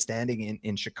 2 men standing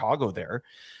in Chicago there.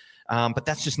 But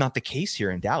that's just not the case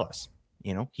here in Dallas.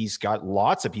 He's got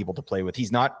lots of people to play with.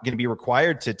 He's not going to be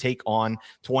required to take on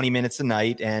 20 minutes a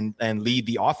night and lead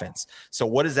the offense. So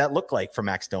what does that look like for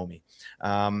Max Domi?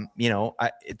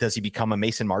 Does he become a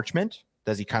Mason Marchment?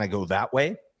 Does he kind of go that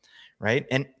way? Right.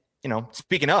 And,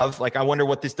 speaking of, I wonder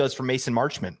what this does for Mason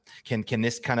Marchment. Can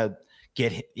this kind of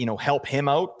help him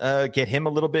out, get him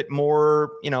a little bit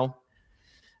more, I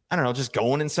don't know, just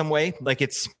going in some way?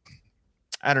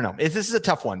 I don't know. This is a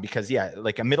tough one because,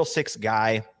 like a middle 6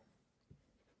 guy,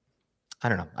 I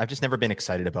don't know. I've just never been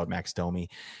excited about Max Domi,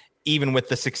 even with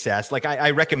the success. I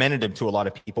recommended him to a lot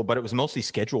of people, but it was mostly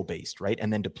schedule based, right?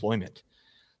 And then deployment.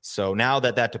 So now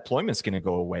that deployment's going to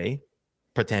go away,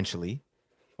 potentially,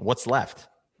 what's left?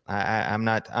 I'm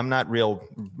not real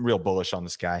bullish on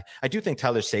this guy. I do think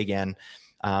Tyler Seguin,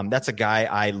 that's a guy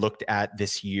I looked at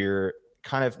this year,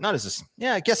 kind of not as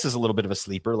I guess as a little bit of a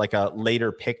sleeper, like a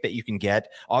later pick that you can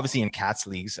get. Obviously in Cats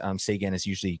leagues, Seguin is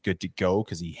usually good to go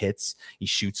because he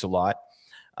shoots a lot.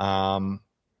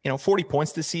 40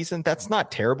 points this season, that's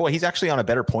not terrible. He's actually on a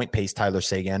better point pace, Tyler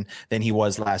Seguin, than he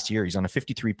was last year. He's on a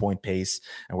 53 point pace,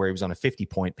 and where he was on a 50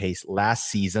 point pace last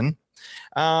season.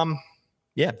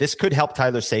 Yeah, this could help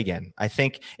Tyler Seguin. I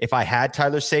think if I had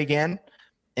Tyler Seguin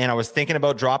and I was thinking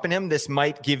about dropping him, this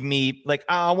might give me like,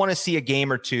 I want to see a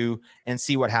game or two and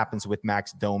see what happens with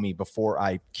Max Domi before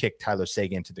I kick Tyler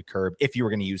Seguin to the curb if you were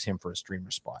going to use him for a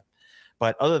streamer spot.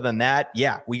 But other than that,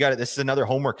 yeah, we got it. This is another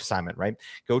homework assignment, right?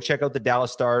 Go check out the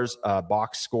Dallas Stars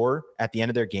box score at the end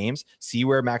of their games. See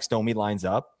where Max Domi lines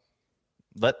up.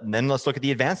 Then let's look at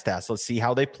the advanced stats. Let's see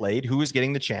how they played, who is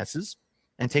getting the chances,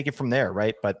 and take it from there,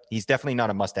 right? But he's definitely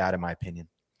not a must-add in my opinion.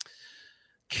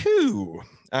 Cool.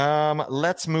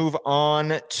 Let's move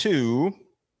on to...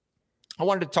 I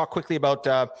wanted to talk quickly about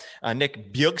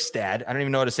Nick Bjugstad. I don't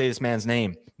even know how to say this man's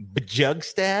name.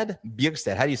 Bjugstad?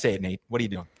 Bjugstad. How do you say it, Nate? What are you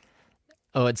doing?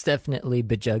 Oh, it's definitely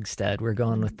Bjugstad. We're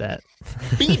going with that.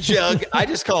 B-Jug. I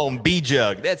just call him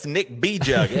B-Jug. That's Nick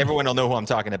B-Jug. Everyone will know who I'm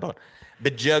talking about.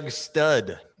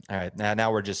 Bjugstad. All right,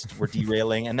 now we're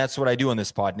derailing, and that's what I do on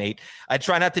this pod, Nate. I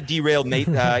try not to derail Nate,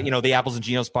 the Apples and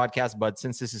Genos podcast, but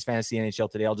since this is Fantasy NHL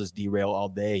Today, I'll just derail all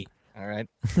day. All right,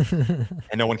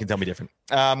 and no one can tell me different.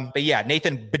 But yeah,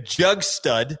 Nathan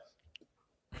Bjugstad.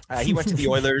 He went to the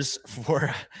Oilers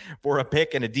for a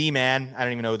pick and a D-man. I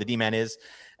don't even know who the D-man is.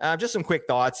 Just some quick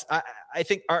thoughts. I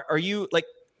think are you like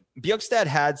Bjugstad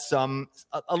had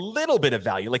a little bit of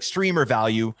value, like streamer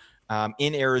value.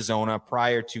 In Arizona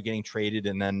prior to getting traded.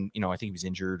 And then, I think he was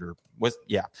injured or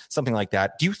something like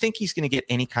that. Do you think he's going to get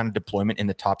any kind of deployment in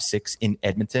the top 6 in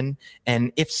Edmonton?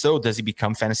 And if so, does he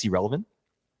become fantasy relevant?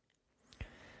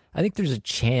 I think there's a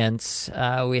chance.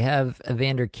 We have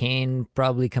Evander Kane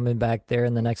probably coming back there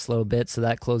in the next little bit. So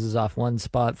that closes off one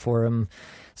spot for him.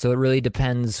 So it really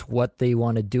depends what they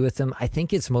want to do with him. I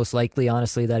think it's most likely,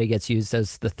 honestly, that he gets used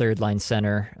as the third line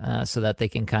center so that they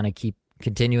can kind of keep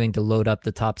continuing to load up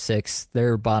the top 6.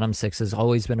 Their bottom 6 has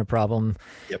always been a problem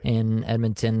in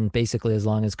Edmonton, basically as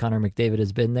long as Connor McDavid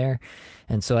has been there.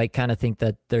 And so I kind of think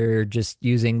that they're just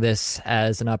using this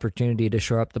as an opportunity to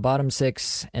shore up the bottom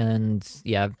 6 and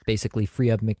basically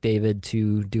free up McDavid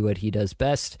to do what he does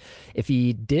best. If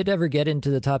he did ever get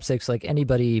into the top 6, like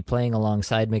anybody playing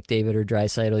alongside McDavid or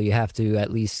Draisaitl, you have to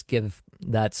at least give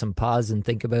that some pause and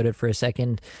think about it for a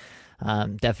second.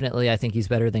 Definitely, I think he's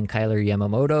better than Kyler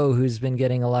Yamamoto, who's been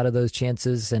getting a lot of those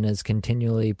chances and has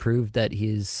continually proved that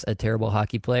he's a terrible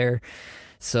hockey player.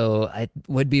 So I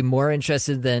would be more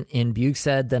interested in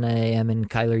Bjugstad than I am in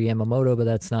Kyler Yamamoto, but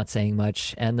that's not saying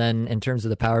much. And then in terms of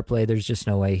the power play, there's just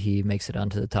no way he makes it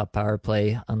onto the top power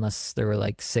play unless there were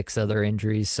like 6 other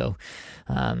injuries. So,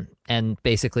 and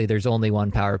basically there's only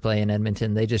one power play in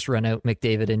Edmonton. They just run out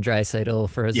McDavid and Draisaitl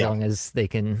for as long as they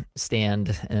can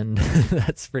stand. And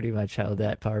that's pretty much how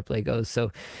that power play goes.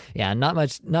 So yeah,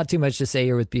 not too much to say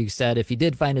here with Bjugstad. If he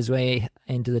did find his way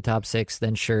into the top 6,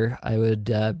 then sure, I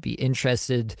would be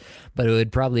interested, but it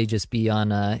would probably just be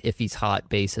on a if he's hot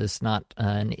basis, not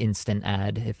an instant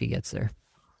ad if he gets there.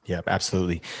 Yeah,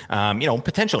 absolutely.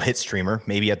 Potential hit streamer,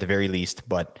 maybe at the very least,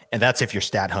 and that's if you're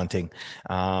stat hunting.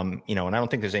 And I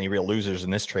don't think there's any real losers in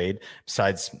this trade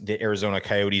besides the Arizona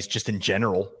Coyotes just in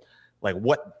general. Like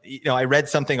I read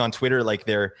something on Twitter, like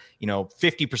they're,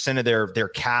 50% of their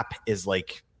cap is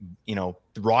like,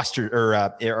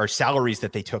 roster or salaries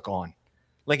that they took on.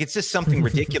 Like, it's just something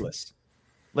ridiculous.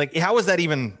 Like, how is that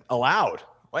even allowed?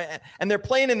 And they're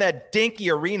playing in that dinky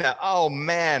arena. Oh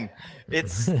man,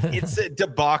 it's a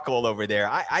debacle over there.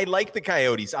 I like the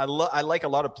Coyotes. I like a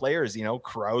lot of players.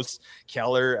 Krause,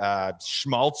 Keller,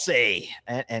 Schmaltz,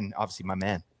 and obviously my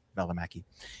man Valimaki.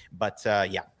 But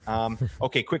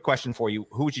okay. Quick question for you: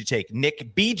 who would you take,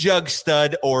 Nick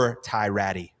Bjugstad or Ty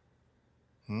Ratty?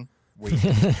 What do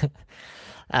you think?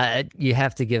 You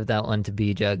have to give that one to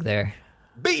B-Jug there.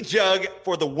 B-Jug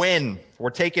for the win.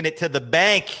 We're taking it to the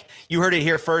bank. You heard it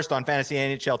here first on Fantasy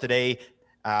NHL Today,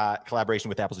 collaboration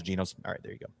with Apples and Genos. All right,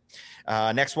 there you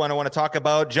go. Next one I want to talk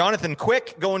about, Jonathan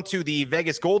Quick going to the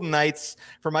Vegas Golden Knights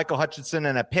for Michael Hutchinson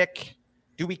and a pick.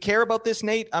 Do we care about this,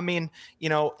 Nate? I mean,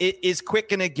 is Quick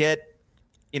going to get,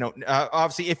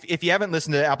 obviously, if you haven't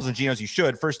listened to Apples and Genos, you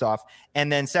should, first off. And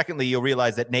then secondly, you'll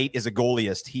realize that Nate is a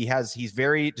goalieist. He's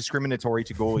very discriminatory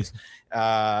to goalies.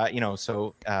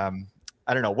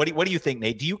 I don't know. What do you think,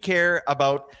 Nate? Do you care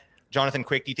about Jonathan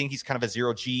Quick? Do you think he's kind of a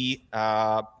 0G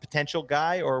potential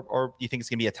guy, or do you think it's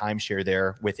going to be a timeshare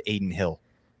there with Aiden Hill?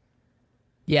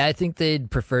 Yeah, I think they'd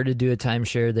prefer to do a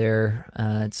timeshare there.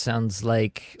 It sounds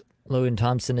like Logan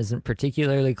Thompson isn't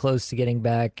particularly close to getting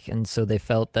back, and so they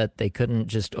felt that they couldn't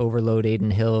just overload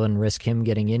Aiden Hill and risk him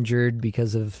getting injured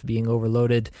because of being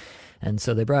overloaded. And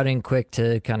so they brought in Quick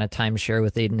to kind of timeshare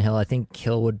with Aiden Hill. I think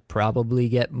Hill would probably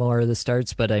get more of the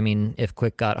starts, but I mean, if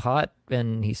Quick got hot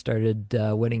and he started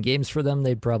winning games for them,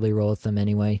 they'd probably roll with them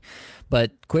anyway.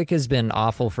 But Quick has been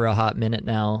awful for a hot minute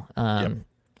now.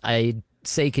 I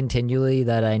say continually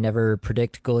that I never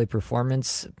predict goalie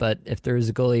performance, but if there is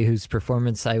a goalie whose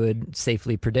performance I would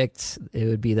safely predict, it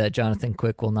would be that Jonathan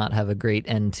Quick will not have a great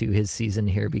end to his season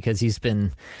here, because he's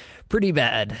been pretty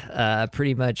bad,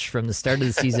 pretty much from the start of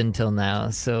the season till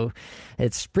now. So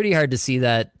it's pretty hard to see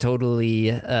that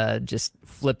totally just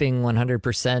flipping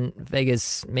 100%.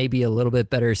 Vegas maybe a little bit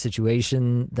better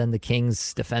situation than the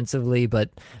Kings defensively,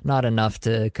 but not enough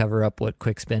to cover up what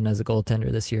Quick's been as a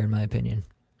goaltender this year, in my opinion.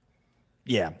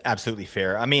 Yeah, absolutely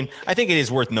fair. I mean, I think it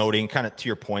is worth noting, kind of to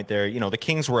your point there, the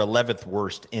Kings were 11th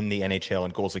worst in the NHL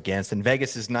in goals against, and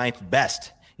Vegas is 9th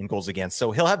best in goals against.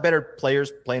 So he'll have better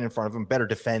players playing in front of him, better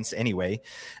defense anyway.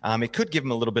 It could give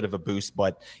him a little bit of a boost,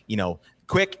 but,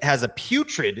 Quick has a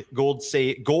putrid goals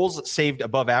saved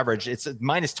above average. It's a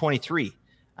minus 23.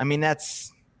 I mean,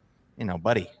 that's,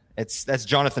 buddy, that's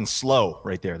Jonathan Slow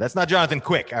right there. That's not Jonathan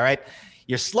Quick, all right?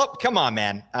 You're slow. Come on,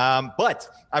 man. But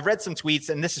I've read some tweets,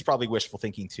 and this is probably wishful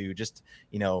thinking too. Just,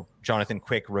 Jonathan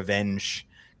Quick revenge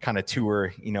kind of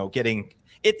tour, getting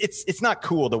it's not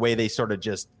cool the way they sort of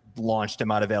just launched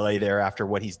him out of LA there after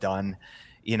what he's done.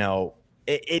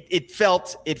 It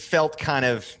felt kind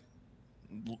of,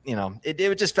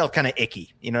 it just felt kind of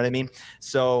icky. You know what I mean?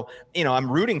 So,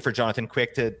 I'm rooting for Jonathan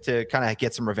Quick to kind of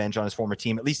get some revenge on his former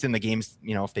team, at least in the games,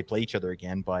 if they play each other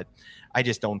again. But I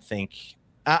just don't think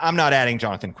I'm not adding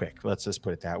Jonathan Quick. Let's just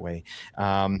put it that way.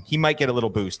 He might get a little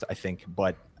boost, I think,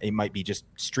 but it might be just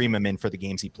stream him in for the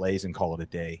games he plays and call it a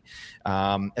day.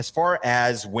 As far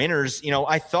as winners,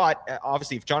 I thought,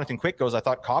 obviously, if Jonathan Quick goes, I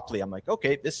thought Copley. I'm like,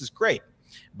 okay, this is great.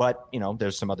 But,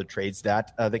 there's some other trades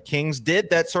that the Kings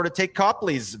did that sort of take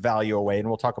Copley's value away, and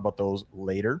we'll talk about those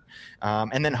later.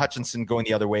 And then Hutchinson going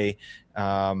the other way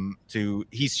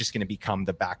he's just going to become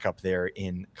the backup there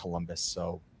in Columbus.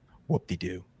 So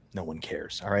whoop-de-doo. No one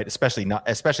cares, all right? Especially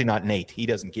not Nate. He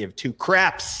doesn't give two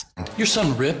craps. Your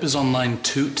son Rip is on line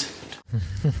toot.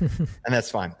 And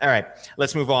that's fine. All right,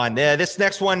 let's move on. This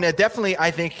next one definitely, I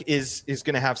think, is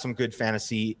going to have some good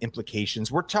fantasy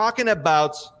implications. We're talking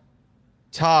about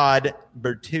Todd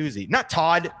Bertuzzi. Not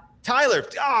Todd, Tyler.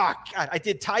 Oh, God, I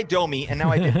did Ty Domi, and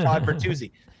now I did Todd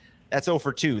Bertuzzi. That's 0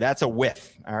 for 2. That's a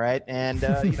whiff, all right? And,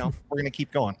 we're going to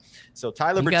keep going. So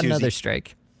Tyler Bertuzzi. You got another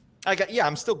strike.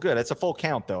 I'm still good. It's a full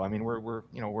count though. I mean, we're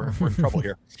in trouble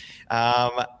here.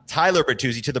 Tyler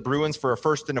Bertuzzi to the Bruins for a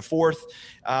first and a fourth.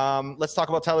 Let's talk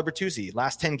about Tyler Bertuzzi.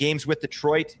 Last 10 games with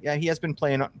Detroit. Yeah, he has been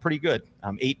playing pretty good.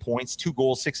 8 points, 2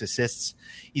 goals, 6 assists.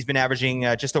 He's been averaging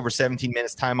just over 17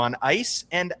 minutes time on ice.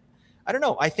 And I don't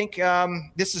know. I think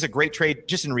this is a great trade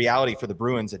just in reality for the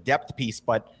Bruins, a depth piece,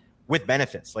 but with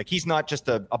benefits. Like, he's not just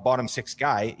a bottom 6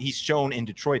 guy. He's shown in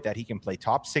Detroit that he can play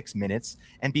top 6 minutes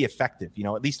and be effective,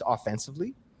 at least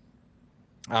offensively.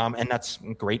 And that's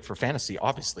great for fantasy,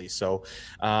 obviously. So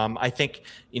I think,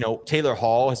 Taylor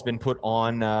Hall has been put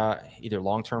on either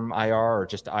long-term IR or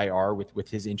just IR with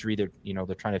his injury.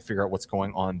 They're trying to figure out what's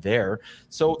going on there.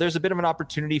 So there's a bit of an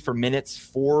opportunity for minutes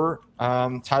for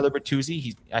Tyler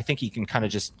Bertuzzi. I think he can kind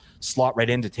of just slot right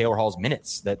into Taylor Hall's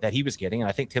minutes that he was getting. And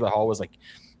I think Taylor Hall was like,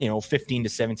 15 to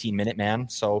 17 minute man.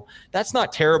 So that's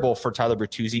not terrible for Tyler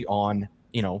Bertuzzi on,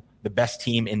 the best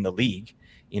team in the league.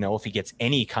 If he gets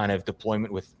any kind of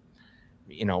deployment with,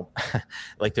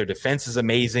 like their defense is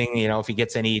amazing. If he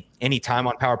gets any time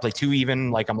on power play 2,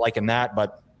 even, like, I'm liking that.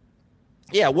 But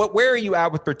yeah, where are you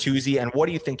at with Bertuzzi, and what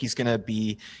do you think he's going to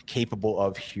be capable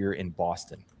of here in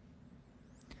Boston?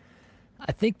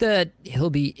 I think that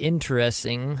he'll be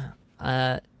interesting.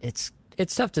 It's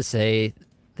tough to say.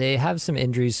 They have some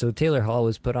injuries, so Taylor Hall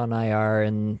was put on IR,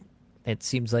 and it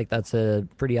seems like that's a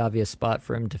pretty obvious spot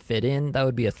for him to fit in. That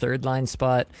would be a third-line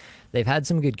spot. They've had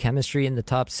some good chemistry in the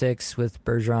top 6 with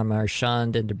Bergeron,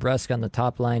 Marchand, and DeBrusk on the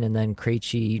top line, and then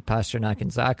Krejci, Pasternak,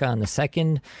 and Zacha on the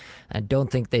second. I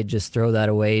don't think they'd just throw that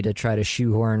away to try to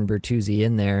shoehorn Bertuzzi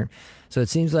in there. So it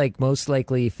seems like most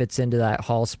likely fits into that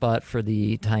Hall spot for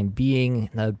the time being.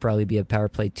 That would probably be a power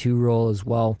play 2 role as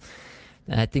well.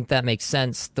 And I think that makes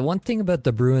sense. The one thing about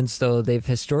the Bruins, though, they've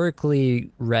historically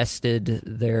rested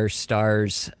their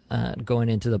stars going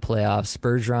into the playoffs.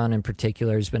 Bergeron, in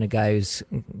particular, has been a guy who's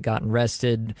gotten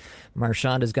rested.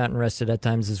 Marchand has gotten rested at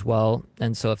times as well.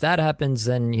 And so if that happens,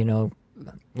 then,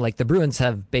 like, the Bruins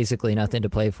have basically nothing to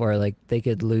play for. Like, they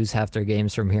could lose half their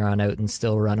games from here on out and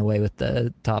still run away with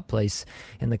the top place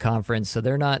in the conference. So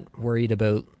they're not worried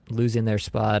about losing their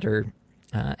spot or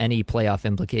any playoff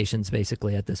implications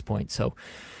basically at this point. So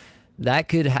that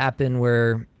could happen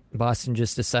where Boston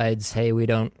just decides, hey, we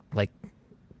don't, like,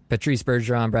 Patrice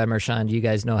Bergeron, Brad Marchand, you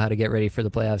guys know how to get ready for the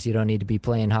playoffs. You don't need to be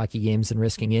playing hockey games and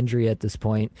risking injury at this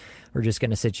point. We're just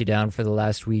going to sit you down for the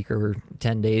last week or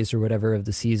 10 days or whatever of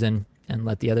the season and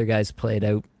let the other guys play it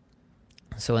out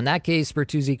So in that case,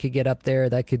 Bertuzzi could get up there.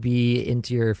 That could be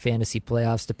into your fantasy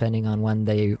playoffs, depending on when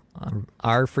they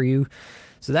are for you.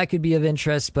 So that could be of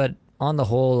interest. But on the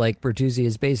whole, like, Bertuzzi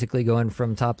is basically going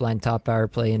from top line, top power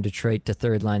play in Detroit to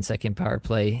third line, second power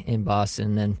play in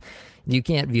Boston. And you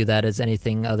can't view that as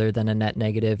anything other than a net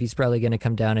negative. He's probably going to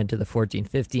come down into the 14,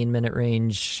 15 minute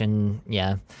range. And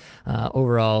yeah,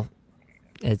 overall,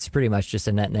 it's pretty much just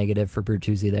a net negative for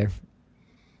Bertuzzi there.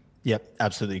 Yep,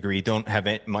 absolutely agree. Don't have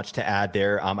much to add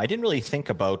there. I didn't really think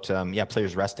about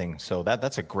players resting, so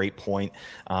that's a great point.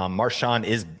 Marchand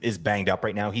is banged up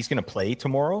right now. He's going to play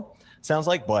tomorrow, sounds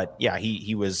like, but yeah,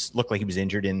 he looked like he was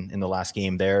injured in the last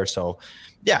game there. So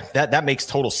yeah, that makes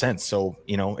total sense. So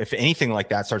if anything like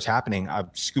that starts happening, I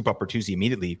scoop up Bertuzzi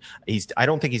immediately. I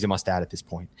don't think he's a must add at this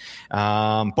point.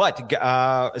 But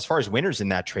as far as winners in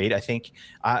that trade, I think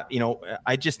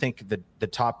I just think the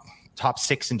top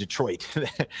six in Detroit,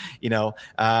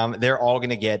 they're all going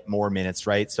to get more minutes,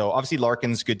 right? So obviously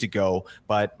Larkin's good to go,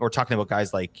 but we're talking about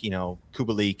guys like,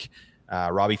 Kubalik,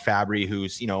 Robbie Fabry,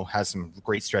 who's, has some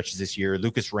great stretches this year,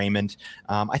 Lucas Raymond.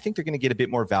 I think they're going to get a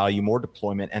bit more value, more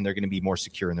deployment, and they're going to be more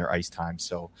secure in their ice time.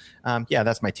 So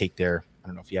that's my take there. I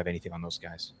don't know if you have anything on those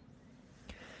guys.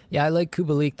 Yeah, I like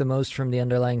Kubalik the most from the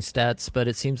underlying stats, but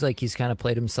it seems like he's kind of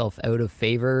played himself out of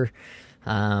favor.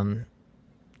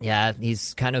 Yeah,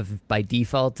 he's kind of by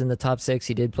default in the top six.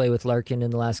 He did play with Larkin in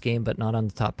the last game, but not on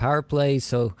the top power play.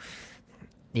 So,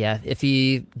 yeah, if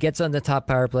he gets on the top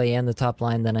power play and the top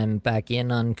line, then I'm back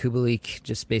in on Kubalik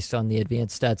just based on the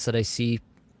advanced stats that I see.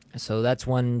 So that's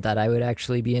one that I would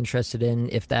actually be interested in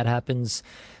if that happens.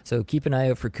 So keep an eye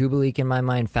out for Kubalik in my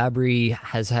mind. Fabry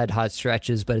has had hot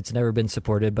stretches, but it's never been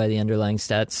supported by the underlying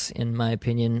stats, in my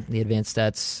opinion. The advanced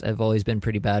stats have always been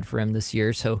pretty bad for him this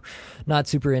year. So not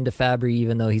super into Fabry,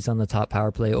 even though he's on the top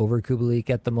power play over Kubalik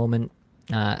at the moment.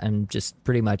 I'm just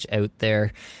pretty much out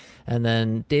there. And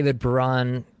then David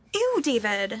Perron. Ew,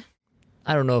 David.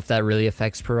 I don't know if that really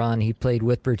affects Perron. He played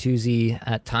with Bertuzzi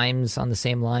at times on the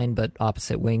same line, but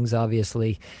opposite wings,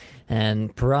 obviously.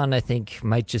 And Perron, I think,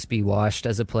 might just be washed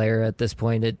as a player at this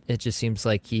point. It just seems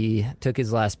like he took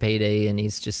his last payday and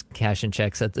he's just cashing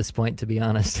checks at this point, to be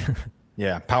honest.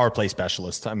 Yeah, power play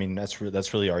specialist. I mean, that's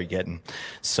really all you're getting.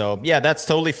 So, yeah, that's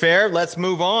totally fair. Let's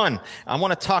move on. I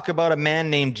want to talk about a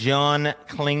man named John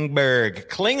Klingberg.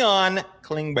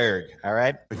 Klingberg, all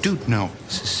right? Dude, no,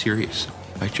 this is serious.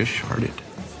 I just sharted.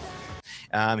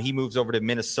 He moves over to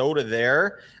Minnesota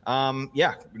there.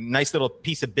 Nice little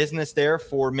piece of business there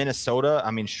for Minnesota.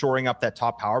 I mean, shoring up that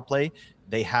top power play.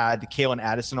 They had Kalen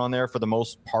Addison on there for the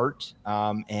most part.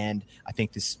 And I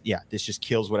think this just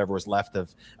kills whatever was left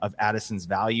of Addison's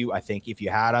value. I think if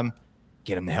you had him,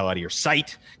 get him the hell out of your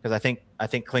sight, because I think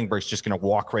Klingberg's just going to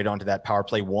walk right onto that power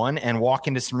play one and walk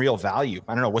into some real value.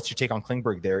 I don't know. What's your take on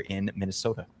Klingberg there in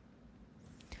Minnesota?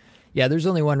 Yeah, there's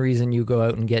only one reason you go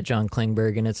out and get John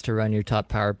Klingberg, and it's to run your top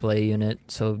power play unit.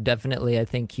 So definitely I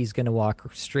think he's going to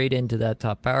walk straight into that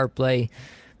top power play.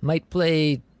 Might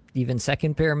play even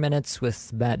second pair minutes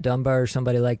with Matt Dunbar or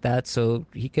somebody like that, so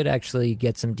he could actually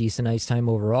get some decent ice time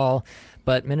overall.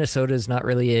 But Minnesota is not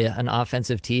really an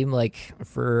offensive team. Like,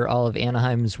 for all of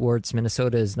Anaheim's warts,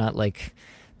 Minnesota is not like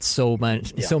so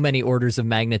many orders of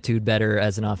magnitude better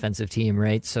as an offensive team,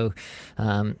 right? So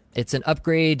it's an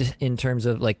upgrade in terms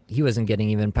of, like, he wasn't getting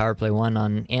even power play one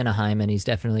on Anaheim, and he's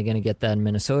definitely going to get that in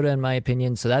Minnesota, in my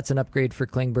opinion. So that's an upgrade for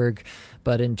Klingberg.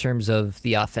 But in terms of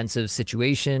the offensive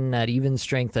situation at even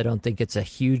strength, I don't think it's a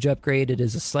huge upgrade. It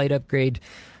is a slight upgrade.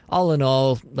 All in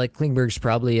all, like, Klingberg's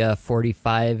probably a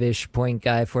 45-ish point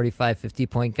guy, 45, 50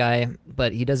 point guy,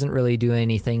 but he doesn't really do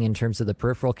anything in terms of the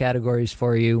peripheral categories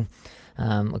for you.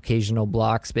 Occasional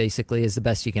blocks basically is the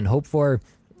best you can hope for.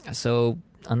 So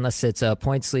unless it's a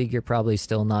points league, you're probably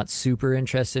still not super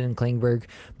interested in Klingberg.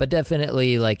 But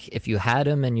definitely, like, if you had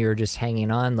him and you're just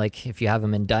hanging on, like if you have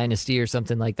him in Dynasty or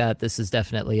something like that, this is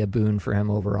definitely a boon for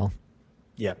him overall.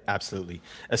 Yeah, absolutely.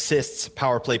 Assists,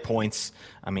 power play points.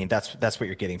 I mean, that's what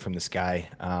you're getting from this guy.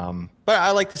 But I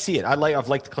like to see it. I've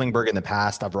liked Klingberg in the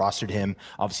past. I've rostered him,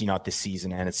 obviously not this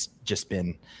season, and it's just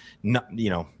been,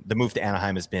 the move to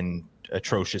Anaheim has been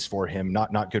atrocious for him.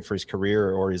 Not good for his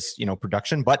career or his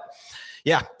production. But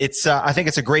yeah, it's I think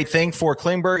it's a great thing for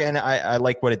Klingberg, and I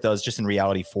like what it does just in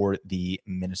reality for the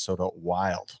Minnesota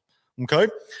Wild. Okay,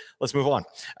 let's move on.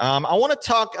 I want to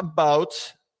talk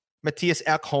about Matthias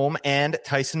Ekholm and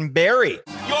Tyson Barrie.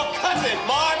 Your cousin,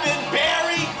 Marvin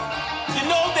Barrie? You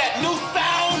know that new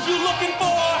sound you're looking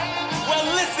for? Well,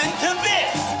 listen to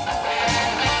this.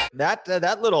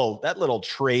 that little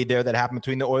trade there that happened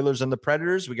between the Oilers and the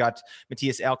Predators. We got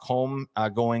Matthias Ekholm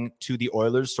going to the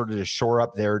Oilers, sort of to shore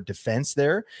up their defense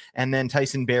there, and then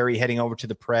Tyson Barrie heading over to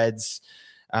the Preds.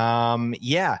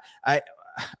 I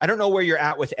don't know where you're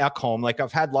at with Ekholm. Like,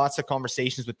 I've had lots of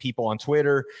conversations with people on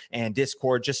Twitter and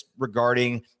Discord just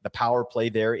regarding the power play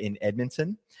there in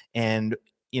Edmonton, and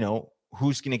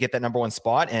who's going to get that number one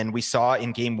spot. And we saw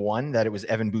in game one that it was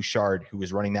Evan Bouchard who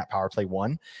was running that power play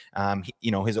one.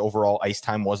 His overall ice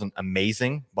time wasn't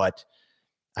amazing, but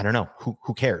I don't know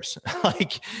who cares.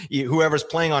 Like, whoever's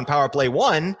playing on power play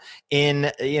one in,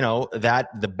 that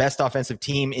the best offensive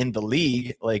team in the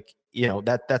league, like,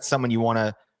 that's someone you want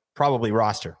to probably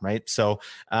roster, right? So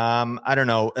I don't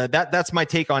know. That's my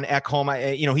take on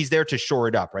Ekholm. He's there to shore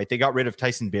it up, right? They got rid of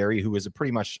Tyson Barrie, who was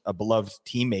pretty much a beloved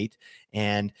teammate,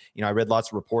 and I read lots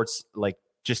of reports, like,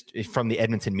 just from the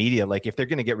Edmonton media, like, if they're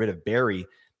going to get rid of Barrie,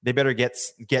 they better get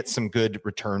some good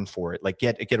return for it, like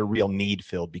get a real need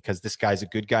filled, because this guy's a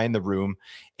good guy in the room,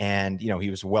 and he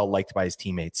was well liked by his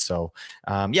teammates. So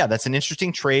that's an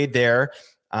interesting trade there.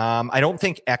 I don't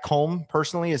think Ekholm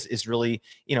personally is really,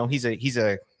 he's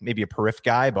a maybe a periph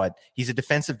guy, but he's a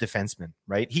defensive defenseman,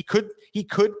 right? He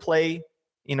could play,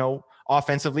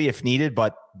 offensively if needed,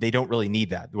 but they don't really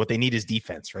need that. What they need is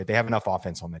defense, right? They have enough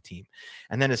offense on the team.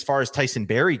 And then as far as Tyson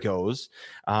Barrie goes,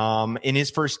 in his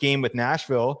first game with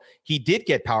Nashville, he did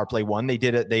get power play one.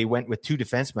 They went with two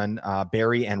defensemen,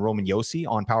 Barrie and Roman Josi,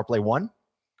 on power play one.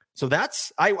 So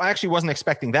I actually wasn't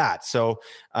expecting that. So,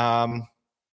 what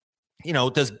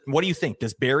do you think?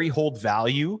 Does Barrie hold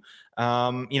value?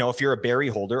 If you're a Barrie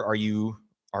holder, are you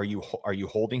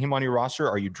holding him on your roster?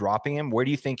 Are you dropping him? Where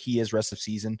do you think he is rest of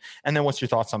season? And then what's your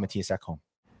thoughts on Matthias Ekholm?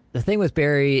 The thing with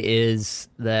Barrie is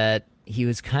that he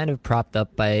was kind of propped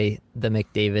up by the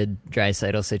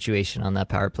McDavid-Draisaitl situation on that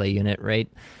power play unit, right?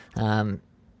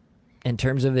 In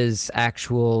terms of his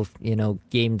actual,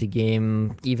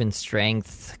 game-to-game, even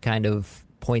strength kind of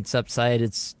points upside,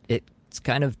 it's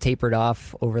kind of tapered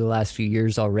off over the last few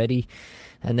years already.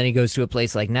 And then he goes to a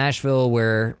place like Nashville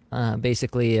where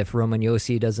basically if Roman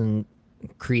Josi doesn't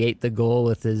create the goal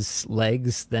with his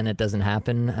legs, then it doesn't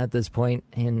happen at this point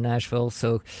in Nashville.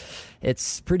 So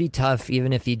it's pretty tough,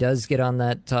 even if he does get on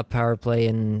that top power play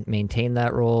and maintain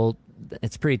that role.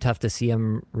 It's pretty tough to see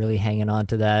him really hanging on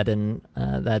to that, and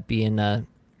that being a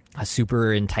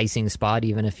super enticing spot,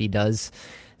 even if he does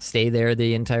stay there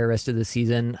the entire rest of the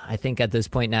season. I think at this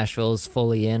point Nashville's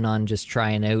fully in on just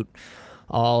trying out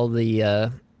all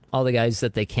the guys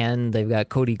that they can. They've got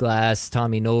Cody Glass,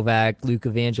 Tommy Novak, Luke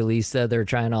Evangelista. They're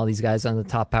trying all these guys on the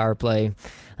top power play,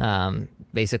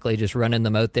 basically just running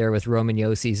them out there with Roman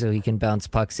Josi so he can bounce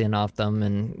pucks in off them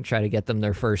and try to get them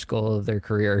their first goal of their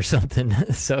career or something.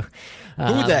 So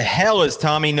who the hell is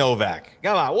Tommy Novak?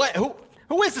 Come on,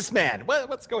 who is this man?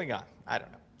 What's going on? I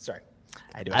don't know. Sorry.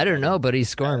 I don't know, but he's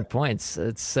scoring points.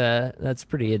 That's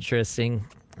pretty interesting.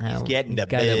 He's getting the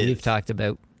guy that we've talked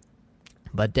about.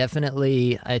 But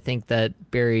definitely, I think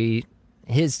that Barrie,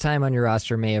 his time on your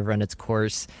roster may have run its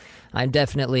course. I'm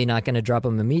definitely not going to drop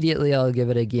him immediately. I'll give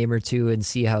it a game or two and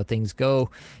see how things go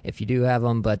if you do have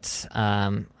him. But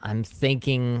I'm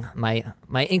thinking, my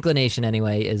inclination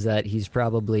anyway, is that he's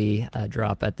probably a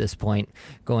drop at this point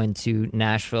going to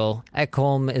Nashville.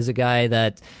 Ekholm is a guy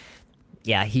that,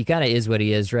 yeah, he kind of is what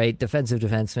he is, right? Defensive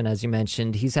defenseman, as you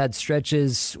mentioned. He's had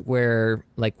stretches where,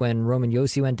 like when Roman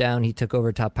Josi went down, he took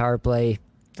over top power play,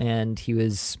 and he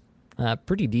was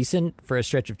pretty decent for a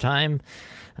stretch of time.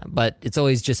 But it's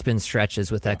always just been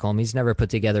stretches with Ekholm. He's never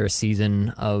put together a season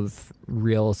of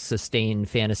real sustained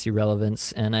fantasy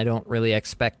relevance, and I don't really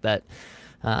expect that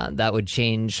that would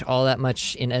change all that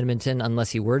much in Edmonton unless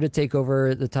he were to take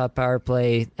over the top power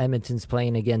play. Edmonton's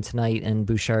playing again tonight, and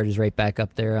Bouchard is right back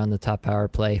up there on the top power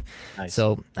play. Nice.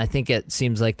 So I think it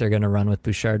seems like they're going to run with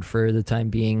Bouchard for the time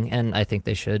being, and I think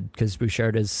they should, because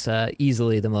Bouchard is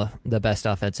easily the best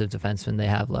offensive defenseman they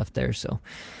have left there. So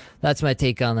that's my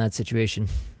take on that situation.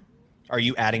 Are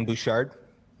you adding Bouchard?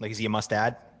 Like, is he a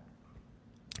must-add?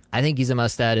 I think he's a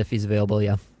must-add if he's available,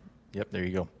 yeah. Yep, there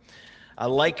you go. I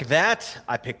like that.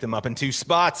 I picked him up in 2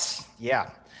 spots.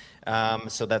 Yeah.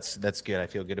 So that's good. I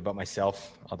feel good about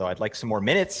myself, although I'd like some more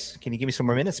minutes. Can you give me some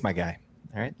more minutes, my guy?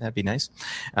 All right, that'd be nice.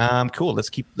 Cool. Let's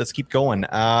keep going.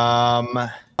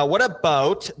 What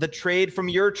about the trade from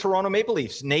your Toronto Maple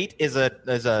Leafs? Nate is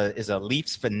a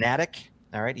Leafs fanatic.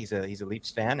 All right, he's a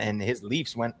Leafs fan, and his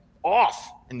Leafs went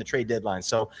off in the trade deadline.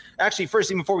 So actually, first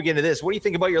thing before we get into this, what do you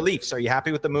think about your Leafs? Are you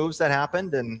happy with the moves that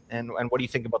happened? And what do you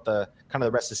think about the kind of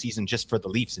the rest of the season just for the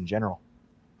Leafs in general?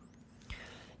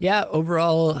 Yeah,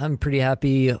 overall, I'm pretty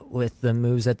happy with the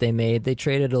moves that they made. They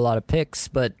traded a lot of picks,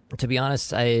 but to be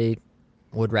honest, I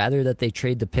would rather that they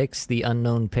trade the picks, the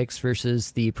unknown picks,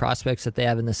 versus the prospects that they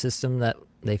have in the system that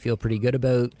they feel pretty good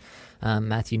about.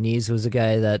 Matthew Nees was a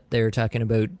guy that they were talking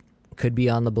about could be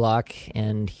on the block,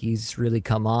 and he's really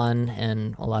come on,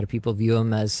 and a lot of people view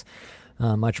him as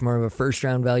much more of a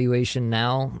first-round valuation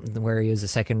now, where he was a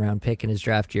second-round pick in his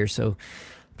draft year. So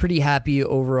pretty happy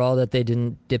overall that they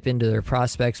didn't dip into their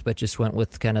prospects, but just went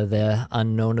with kind of the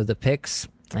unknown of the picks,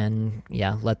 and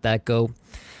yeah, let that go.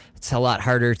 It's a lot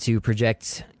harder to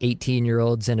project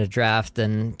 18-year-olds in a draft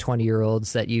than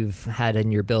 20-year-olds that you've had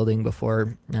in your building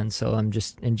before. And so I'm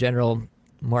just, in general,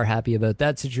 more happy about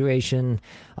that situation.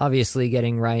 Obviously,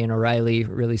 getting Ryan O'Reilly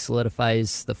really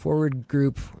solidifies the forward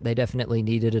group. They definitely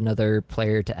needed another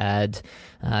player to add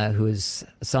who is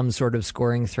some sort of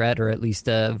scoring threat, or at least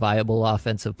a viable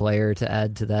offensive player to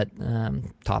add to that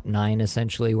top 9,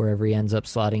 essentially, wherever he ends up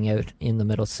slotting out in the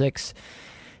middle 6.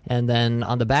 And then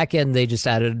on the back end, they just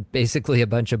added basically a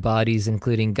bunch of bodies,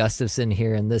 including Gustafson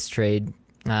here in this trade.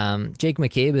 Jake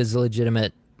McCabe is a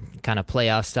legitimate kind of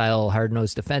playoff-style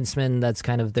hard-nosed defenseman. That's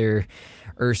kind of their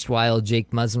erstwhile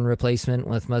Jake Muzzin replacement,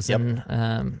 with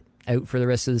Muzzin out for the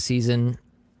rest of the season.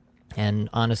 And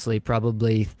honestly,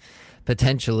 potentially,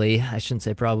 I shouldn't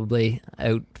say probably,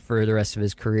 out for the rest of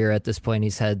his career at this point.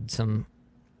 He's had some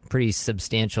pretty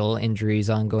substantial injuries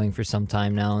ongoing for some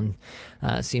time now,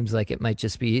 and seems like it might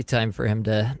just be time for him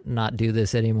to not do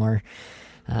this anymore.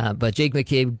 But Jake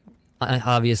McCabe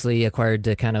obviously acquired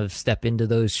to kind of step into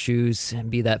those shoes and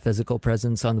be that physical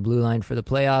presence on the blue line for the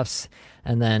playoffs.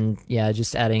 And then,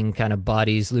 just adding kind of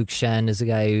bodies. Luke Shen is a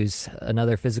guy who's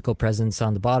another physical presence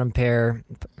on the bottom pair.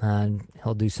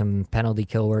 He'll do some penalty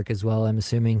kill work as well, I'm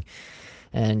assuming,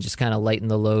 and just kind of lighten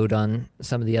the load on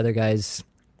some of the other guys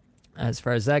as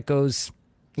far as that goes.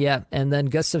 Yeah, and then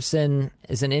Gustafson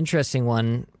is an interesting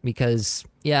one because,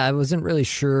 I wasn't really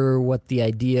sure what the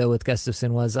idea with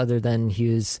Gustafson was, other than he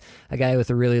was a guy with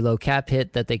a really low cap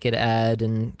hit that they could add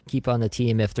and keep on the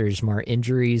team if there's more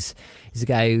injuries. He's a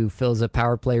guy who fills a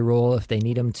power play role if they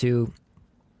need him to.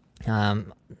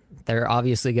 They're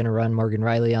obviously going to run Morgan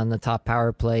Riley on the top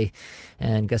power play,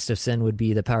 and Gustafson would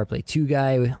be the power play 2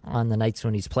 guy on the nights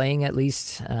when he's playing, at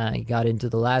least. He got into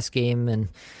the last game and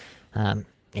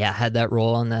had that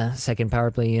role on the second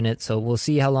power play unit. So we'll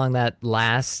see how long that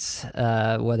lasts,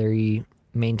 whether he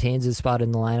maintains his spot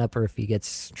in the lineup or if he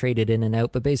gets traded in and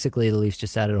out. But basically, the Leafs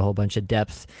just added a whole bunch of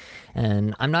depth.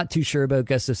 And I'm not too sure about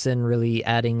Gustafson really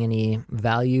adding any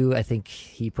value. I think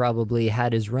he probably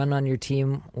had his run on your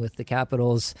team with the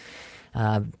Capitals,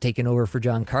 taken over for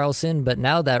John Carlson. But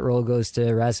now that role goes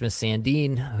to Rasmus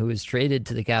Sandin, who was traded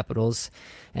to the Capitals.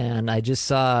 And I just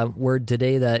saw word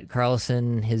today that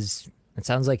Carlson, it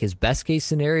sounds like his best case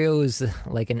scenario is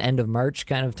like an end of March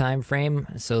kind of time frame.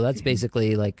 So that's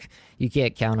basically like you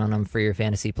can't count on him for your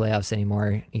fantasy playoffs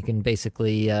anymore. You can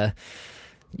basically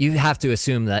you have to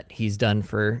assume that he's done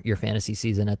for your fantasy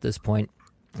season at this point.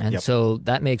 And so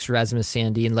that makes Rasmus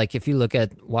Sandin, like if you look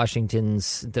at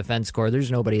Washington's defense core,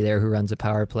 there's nobody there who runs a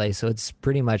power play. So it's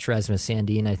pretty much Rasmus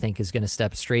Sandin, I think, is going to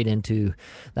step straight into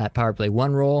that power play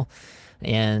 1 role.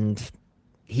 And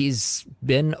he's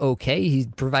been okay. He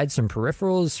provides some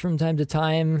peripherals from time to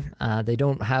time. They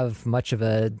don't have much of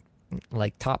a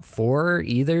top 4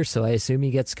 either, so I assume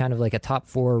he gets kind of like a top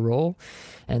 4 role.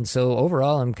 And so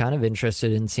overall, I'm kind of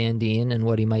interested in Sandin and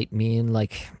what he might mean.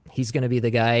 Like, he's going to be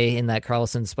the guy in that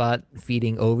Carlson spot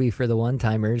feeding Ovi for the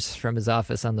one-timers from his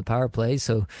office on the power play.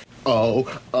 So, you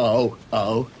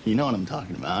know what I'm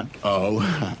talking about.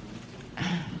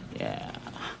 Yeah.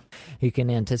 You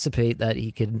can anticipate that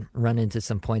he could run into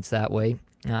some points that way.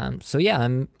 I'm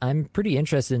pretty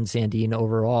interested in Sandin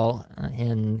overall,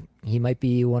 and he might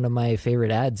be one of my favorite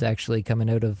ads actually coming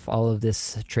out of all of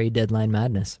this trade deadline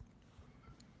madness.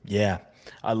 Yeah,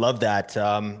 I love that.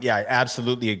 I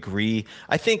absolutely agree.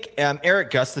 I think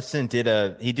Eric Gustafson did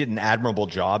an admirable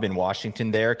job in Washington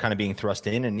there, kind of being thrust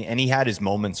in, and he had his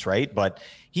moments, right? But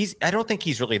I don't think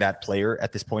he's really that player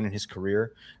at this point in his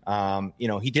career.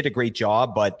 He did a great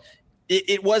job, but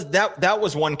It was that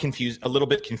was one a little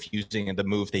bit confusing in the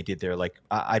move they did there. Like,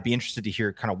 I'd be interested to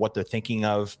hear kind of what they're thinking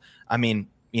of. I mean,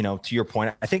 to your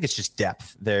point, I think it's just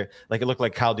depth there. Like, it looked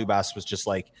like Kyle Dubas was just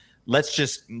like, let's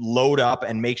just load up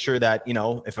and make sure that,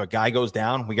 if a guy goes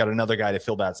down, we got another guy to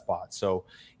fill that spot. So,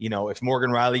 if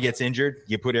Morgan Riley gets injured,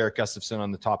 you put Eric Gustafson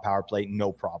on the top power play,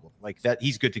 no problem. Like that,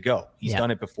 he's good to go. He's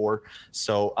done it before.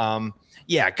 So,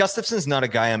 Gustafson's not a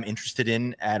guy I'm interested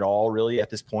in at all, really, at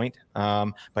this point.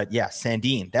 But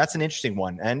Sandin, that's an interesting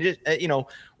one. And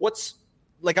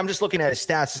I'm just looking at his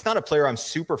stats. It's not a player I'm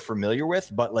super familiar with,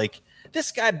 but like,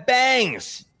 this guy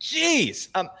bangs. Jeez,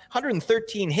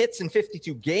 113 hits in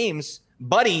 52 games.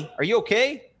 Buddy, are you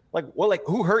okay? Like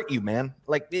who hurt you, man?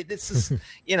 Like this is,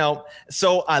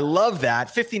 so I love that.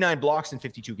 59 blocks in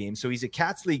 52 games. So he's a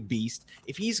Cats League beast.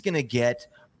 If he's going to get,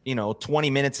 20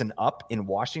 minutes and up in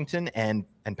Washington and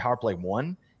power play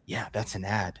 1, yeah, that's an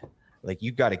ad. Like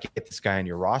you got to get this guy on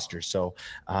your roster. So,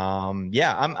 I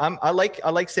like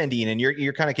Sandin, and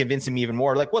you're kind of convincing me even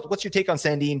more. Like, what's your take on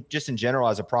Sandin just in general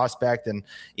as a prospect? And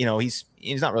he's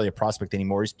not really a prospect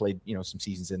anymore. He's played some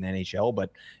seasons in the NHL, but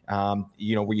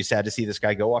were you sad to see this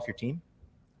guy go off your team?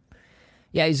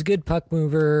 Yeah, he's a good puck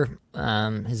mover.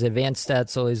 His advanced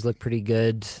stats always look pretty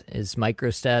good. His micro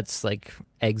stats, like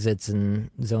exits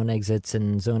and zone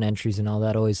entries and all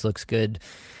that, always looks good.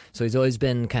 So he's always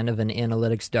been kind of an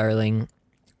analytics darling,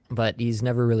 but he's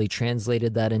never really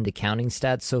translated that into counting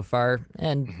stats so far.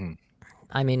 And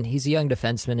I mean, he's a young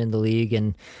defenseman in the league,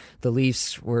 and the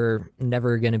Leafs were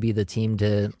never going to be the team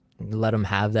to let him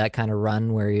have that kind of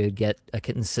run where he would get a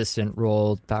consistent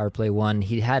role, power play 1.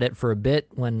 He had it for a bit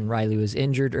when Riley was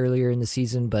injured earlier in the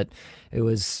season, but it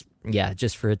was,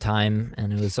 just for a time,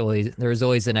 and there was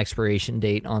always an expiration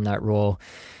date on that role.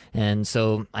 And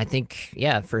so I think,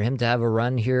 for him to have a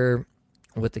run here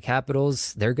with the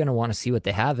Capitals, they're going to want to see what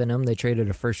they have in him. They traded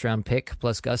a first-round pick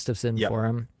plus Gustafsson for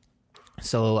him.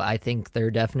 So I think they're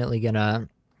definitely going to,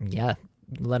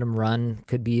 let him run.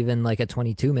 Could be even like a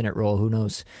 22-minute role. Who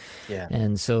knows? Yeah.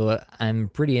 And so I'm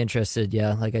pretty interested,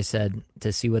 like I said,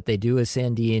 to see what they do with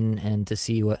Sandin and to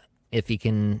see if he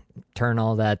can turn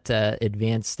all that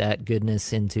advanced stat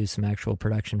goodness into some actual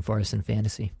production for us in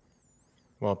fantasy.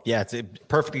 Well, it's a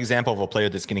perfect example of a player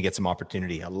that's going to get some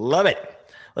opportunity. I love it.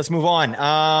 Let's move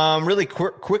on. Really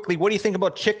quickly, what do you think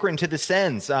about Chychrun to the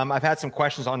Sens? I've had some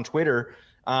questions on Twitter.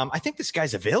 I think this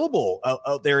guy's available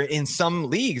out there in some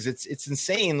leagues. It's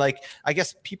insane. Like, I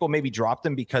guess people maybe dropped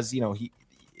him because, he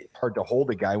hard to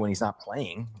hold a guy when he's not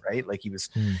playing, right? Like he was,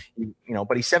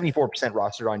 but he's 74%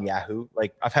 rostered on Yahoo.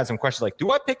 Like I've had some questions like,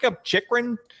 do I pick up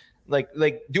Chychrun? Like,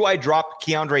 do I drop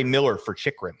Keandre Miller for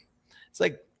Chychrun? It's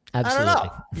like, absolutely. I don't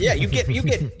know. Yeah, you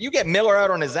get Miller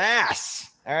out on his ass.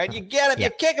 All right, you get him, you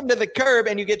kick him to the curb,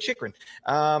 and you get Chychrun.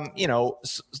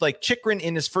 Like Chychrun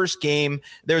in his first game,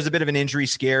 there was a bit of an injury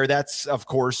scare. That's of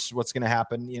course what's going to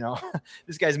happen.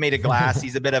 This guy's made of glass.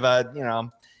 He's a bit of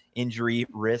a injury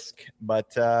risk,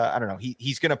 but I don't know.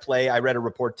 He's going to play. I read a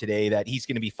report today that he's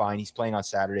going to be fine. He's playing on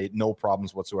Saturday, no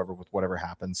problems whatsoever with whatever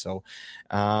happens. So,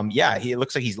 it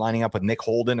looks like he's lining up with Nick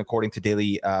Holden according to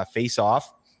Daily Faceoff.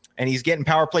 And he's getting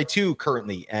power play 2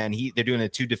 currently, and they're doing a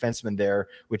 2 defenseman there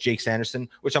with Jake Sanderson,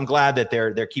 which I'm glad that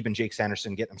they're keeping Jake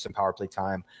Sanderson, getting him some power play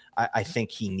time. I think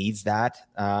he needs that,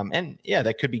 and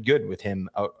that could be good with him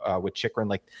with Chychrun.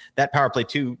 Like that power play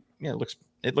 2,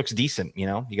 it looks decent.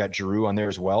 You got Giroux on there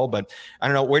as well, but I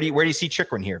don't know where do you see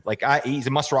Chychrun here? Like he's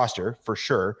a must roster for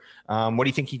sure. What do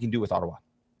you think he can do with Ottawa?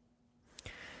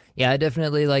 Yeah, I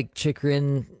definitely like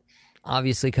Chychrun.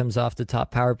 Obviously comes off the top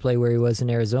power play where he was in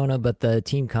Arizona, but the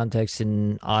team context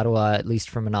in Ottawa, at least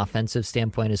from an offensive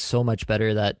standpoint, is so much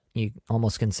better that you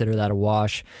almost consider that a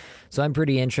wash. So I'm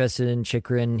pretty interested in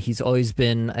Chychrun. He's always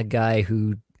been a guy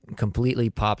who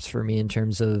completely pops for me in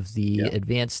terms of the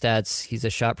advanced stats. He's a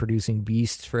shot producing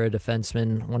beast for a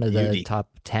defenseman, one of the top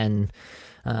 10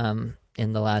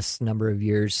 in the last number of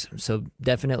years. So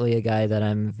definitely a guy that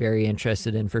I'm very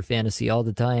interested in for fantasy all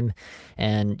the time.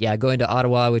 And going to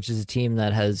Ottawa, which is a team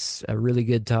that has a really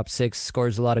good top 6,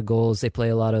 scores a lot of goals. They play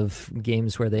a lot of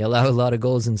games where they allow a lot of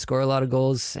goals and score a lot of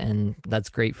goals, and that's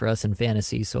great for us in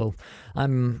fantasy. So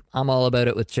I'm all about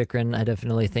it with Chychrun. I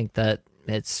definitely think that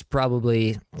it's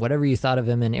probably whatever you thought of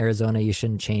him in Arizona, you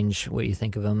shouldn't change what you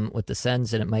think of him with the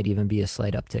Sens, and it might even be a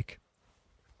slight uptick.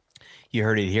 You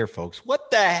heard it here, folks.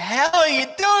 What the hell are you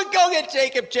doing? Go get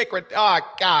Jacob Chychrun. Oh,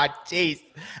 God, jeez.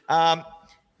 As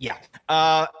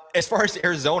far as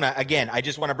Arizona, again, I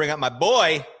just want to bring up my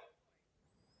boy,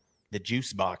 the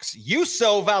juice box.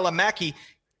 Juuso Valimaki.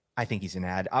 I think he's an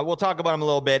ad. I will talk about him a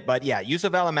little bit, but Juuso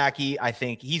Valimaki, I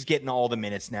think he's getting all the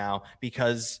minutes now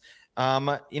because,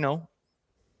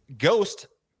 Ghost,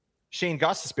 Shane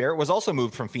Gostisbehere, was also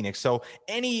moved from Phoenix. So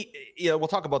we'll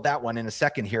talk about that one in a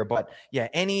second here, but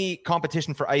any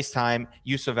competition for ice time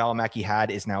Juuso Valimaki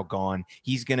had is now gone.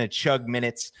 He's going to chug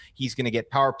minutes. He's going to get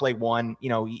power play 1.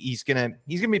 He's going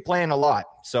to be playing a lot.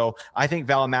 So I think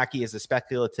Valimaki is a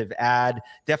speculative ad.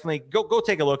 Definitely go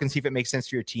take a look and see if it makes sense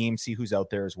for your team, see who's out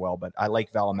there as well. But I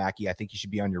like Valimaki. I think he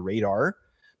should be on your radar.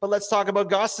 But let's talk about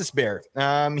Gostisbehere.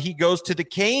 He goes to the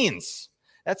Canes.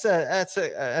 That's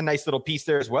a nice little piece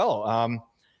there as well.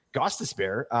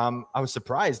 Gostisbehere, I was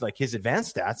surprised, like his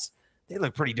advanced stats, they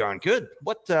look pretty darn good.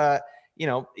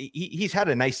 He's had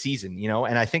a nice season,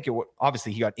 and I think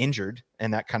obviously he got injured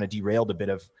and that kind of derailed a bit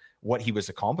of what he was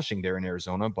accomplishing there in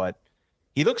Arizona, but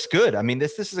he looks good. I mean,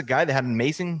 this is a guy that had an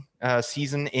amazing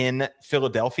season in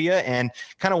Philadelphia and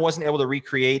kind of wasn't able to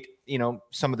recreate,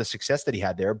 some of the success that he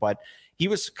had there, but he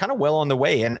was kind of well on the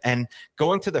way. And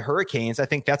going to the Hurricanes, I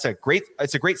think it's a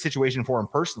great situation for him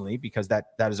personally, because that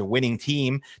is a winning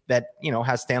team that,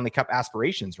 has Stanley Cup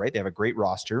aspirations, right? They have a great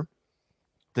roster.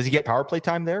 Does he get power play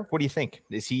time there? What do you think?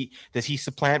 Does he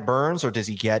supplant Burns, or does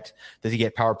he get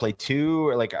power play 2,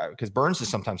 or because Burns is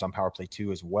sometimes on power play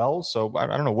 2 as well? So I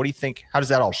don't know. What do you think? How does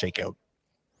that all shake out?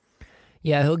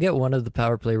 Yeah, he'll get one of the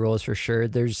power play roles for sure.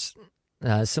 There's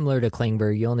similar to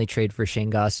Klingberg, you only trade for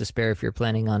Shane Gostisbehere if you're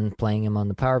planning on playing him on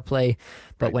the power play.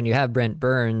 But when you have Brent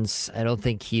Burns, I don't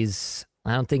think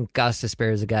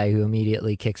Gostisbehere is a guy who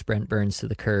immediately kicks Brent Burns to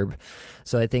the curb.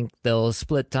 So I think they'll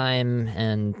split time,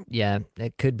 and yeah,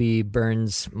 it could be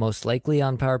Burns most likely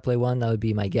on power play 1. That would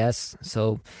be my guess.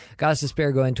 So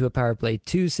Gostisbehere going to a power play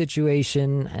 2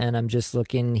 situation, and I'm just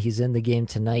looking, he's in the game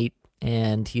tonight,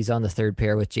 and he's on the third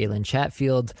pair with Jalen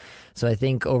Chatfield. So I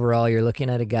think overall you're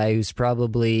looking at a guy who's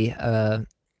probably a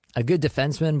good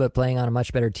defenseman, but playing on a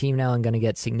much better team now and going to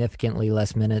get significantly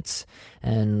less minutes.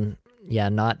 And yeah,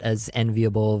 not as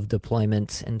enviable of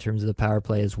deployment in terms of the power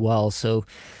play as well. So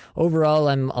overall,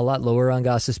 I'm a lot lower on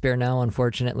Gostisbehere now,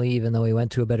 unfortunately, even though he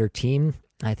went to a better team.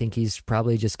 I think he's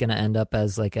probably just going to end up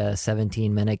as like a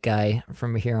 17-minute guy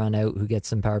from here on out who gets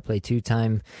some power play 2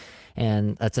 time.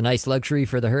 And that's a nice luxury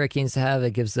for the Hurricanes to have.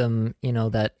 It gives them,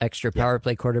 that extra power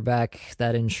play quarterback,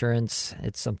 that insurance.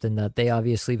 It's something that they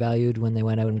obviously valued when they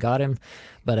went out and got him.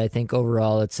 But I think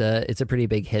overall it's a pretty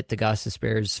big hit to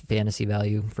Gostisbehere's fantasy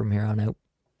value from here on out.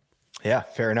 Yeah,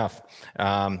 fair enough.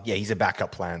 He's a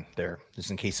backup plan there.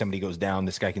 Just in case somebody goes down,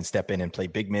 this guy can step in and play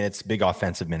big minutes, big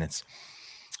offensive minutes.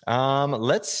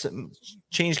 Let's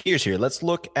change gears here. Let's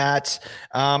look at,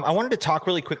 I wanted to talk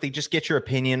really quickly, just get your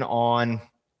opinion on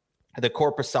the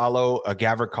Korpisalo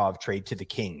Gavrikov trade to the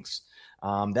Kings.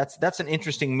 That's an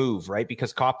interesting move, right?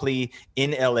 Because Copley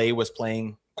in LA was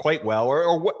playing quite well,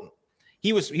 or what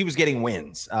he was getting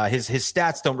wins. His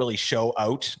stats don't really show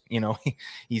out.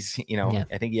 He's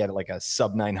I think he had like a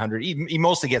sub 900. He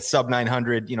mostly gets sub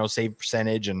 900, save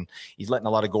percentage, and he's letting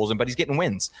a lot of goals in, but he's getting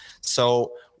wins.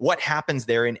 So what happens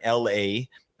there in LA?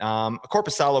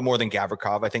 Korpisalo more than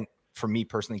Gavrikov, I think. For me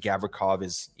personally, Gavrikov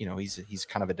is, he's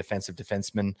kind of a defensive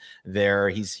defenseman there.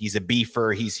 He's a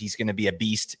beefer. He's going to be a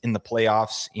beast in the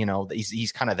playoffs.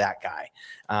 He's kind of that guy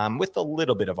with a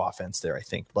little bit of offense there, I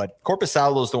think. But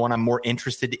Korpisalo is the one I'm more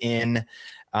interested in.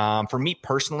 For me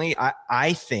personally,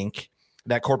 I think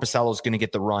that Korpisalo is going to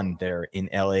get the run there in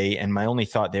LA. And my only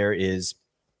thought there is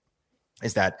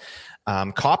that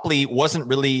Copley wasn't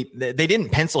really, they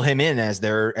didn't pencil him in as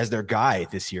their guy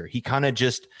this year. He kind of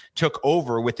just took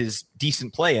over with his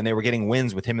decent play, and they were getting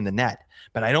wins with him in the net.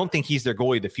 But I don't think he's their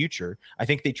goalie of the future. I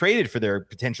think they traded for their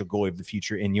potential goalie of the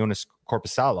future in Joonas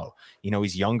Korpisalo.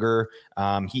 He's younger.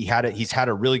 He's had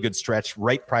a really good stretch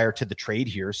right prior to the trade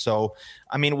here. So,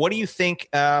 I mean, what do you think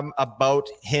about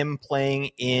him playing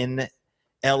in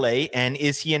LA? And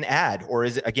is he an ad, or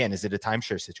is it a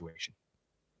timeshare situation?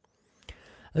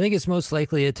 I think it's most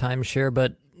likely a timeshare,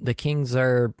 but the Kings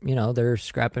are, they're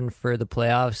scrapping for the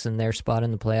playoffs and their spot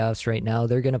in the playoffs right now.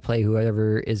 They're going to play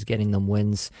whoever is getting them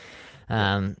wins.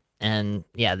 And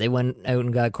yeah, they went out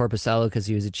and got Korpisalo because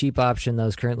he was a cheap option that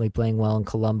was currently playing well in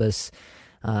Columbus.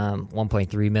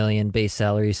 1.3 million base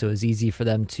salary, so it was easy for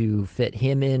them to fit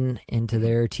him into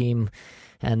their team.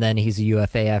 And then he's a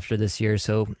UFA after this year,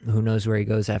 so who knows where he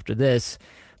goes after this.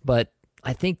 But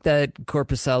I think that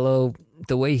Korpisalo,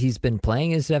 the way he's been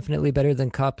playing, is definitely better than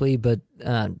Copley, but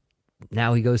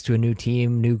now he goes to a new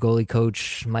team, new goalie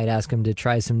coach, might ask him to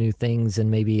try some new things, and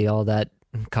maybe all that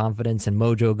confidence and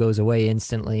mojo goes away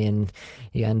instantly, and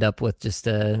you end up with just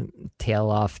a tail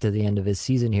off to the end of his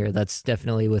season here. That's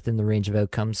definitely within the range of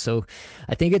outcomes. So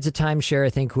I think it's a timeshare. I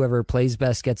think whoever plays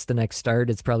best gets the next start.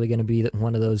 It's probably going to be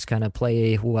one of those kind of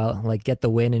play well, like get the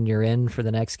win and you're in for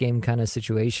the next game kind of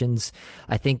situations.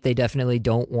 I think they definitely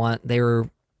don't want, they were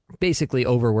basically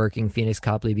overworking Phoenix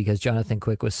Copley because Jonathan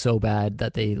Quick was so bad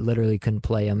that they literally couldn't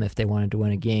play him if they wanted to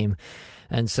win a game.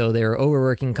 And so they were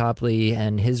overworking Copley,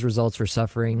 and his results were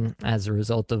suffering as a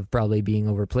result of probably being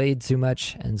overplayed too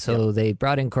much. And so they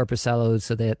brought in Korpisalo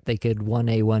so that they could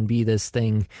 1A, 1B this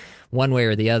thing one way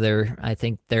or the other. I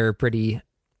think they're pretty,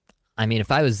 I mean,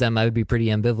 if I was them, I would be pretty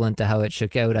ambivalent to how it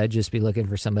shook out. I'd just be looking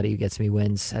for somebody who gets me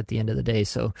wins at the end of the day.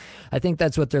 So I think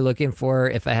that's what they're looking for.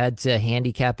 If I had to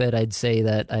handicap it, I'd say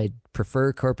that I'd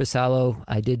prefer Korpisalo.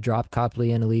 I did drop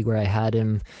Copley in a league where I had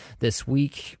him this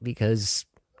week because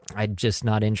I'm just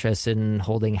not interested in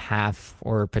holding half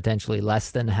or potentially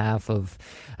less than half of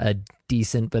a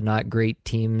decent but not great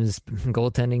team's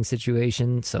goaltending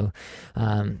situation. So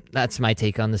that's my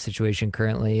take on the situation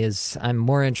currently. Is I'm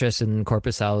more interested in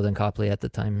Korpisalo than Copley at the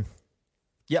time.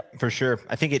 Yep, for sure.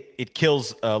 I think it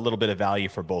kills a little bit of value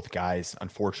for both guys,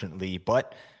 unfortunately.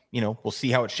 But, we'll see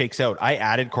how it shakes out. I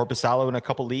added Korpisalo in a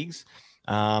couple leagues.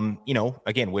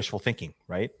 Again, wishful thinking,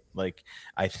 right? Like,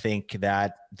 I think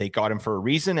that they got him for a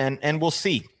reason, and we'll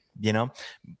see,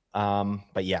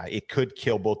 But yeah, it could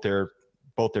kill both their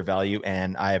value,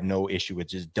 and I have no issue with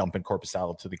just dumping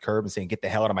Korpisalo to the curb and saying, get the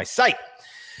hell out of my sight.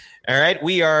 All right,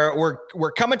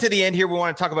 we're coming to the end here. We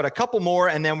want to talk about a couple more,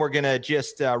 and then we're gonna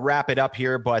just wrap it up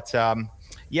here. But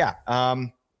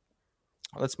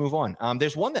let's move on.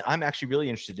 There's one that I'm actually really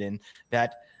interested in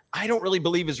that I don't really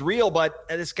believe is real, but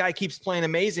this guy keeps playing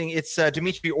amazing. It's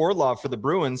Dmitry Orlov for the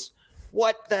Bruins.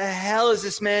 What the hell is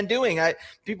this man doing?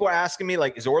 People are asking me,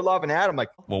 like, is Orlov an ad? I'm like,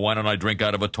 well, why don't I drink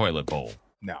out of a toilet bowl?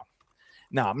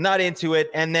 No, I'm not into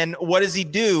it. And then what does he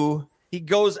do? He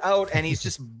goes out and he's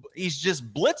just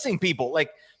blitzing people.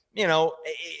 Like,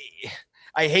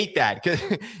 I hate that, because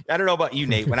I don't know about you,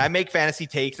 Nate. When I make fantasy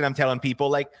takes and I'm telling people,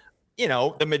 like,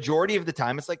 the majority of the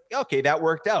time it's like, okay, that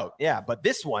worked out. Yeah. But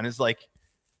this one is like,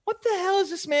 what the hell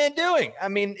is this man doing? I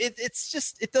mean,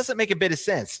 it doesn't make a bit of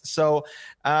sense. So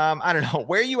I don't know.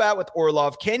 Where are you at with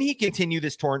Orlov? Can he continue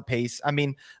this torrent pace? I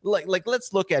mean, like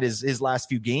let's look at his last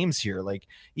few games here. Like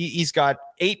he's got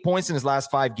 8 points in his last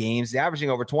 5 games,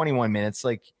 averaging over 21 minutes.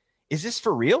 Like, is this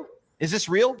for real? Is this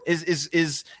real?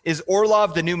 Is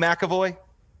Orlov the new McAvoy?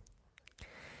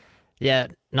 Yeah,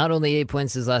 not only 8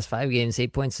 points his last 5 games,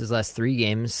 8 points his last 3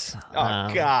 games.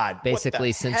 Oh, God.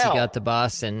 Basically, since he got to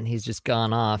Boston, he's just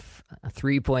gone off.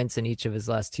 3 points in each of his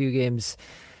last 2 games.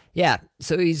 Yeah,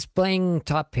 so he's playing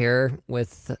top pair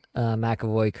with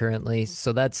McAvoy currently.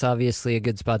 So that's obviously a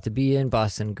good spot to be in.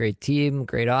 Boston, great team,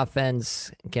 great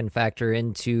offense. Can factor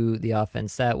into the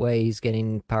offense that way. He's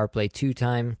getting power play 2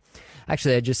 time.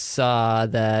 Actually, I just saw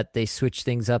that they switched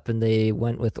things up and they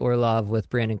went with Orlov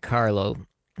with Brandon Carlo.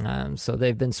 So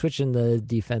they've been switching the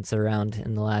defense around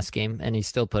in the last game, and he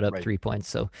still put up 3 points.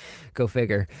 So go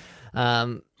figure.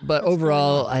 But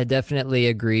overall, I definitely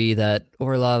agree that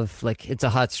Orlov, like, it's a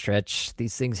hot stretch.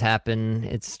 These things happen.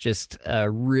 It's just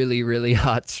a really, really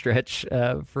hot stretch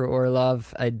for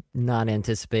Orlov. I'm not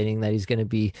anticipating that he's going to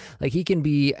be, like, he can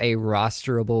be a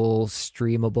rosterable,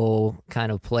 streamable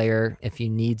kind of player if you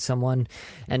need someone.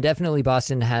 And definitely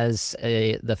Boston has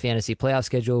the fantasy playoff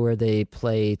schedule where they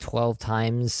play 12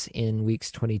 times in weeks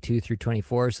 22 through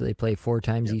 24. So they play 4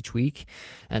 times each week.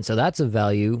 And so that's a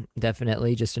value,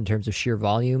 definitely, just in terms of sheer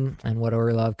volume and what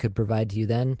Orlov could provide to you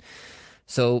then.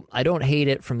 So I don't hate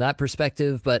it from that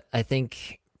perspective, but I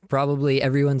think probably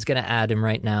everyone's going to add him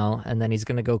right now, and then he's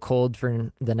going to go cold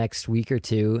for the next week or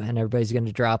 2, and everybody's going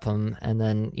to drop him, and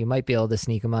then you might be able to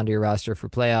sneak him onto your roster for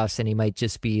playoffs, and he might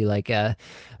just be like a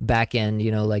back end,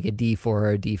 like a D4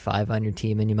 or a D5 on your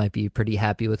team, and you might be pretty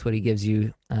happy with what he gives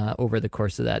you over the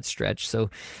course of that stretch. So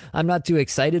I'm not too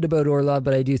excited about Orlov,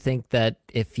 but I do think that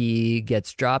if he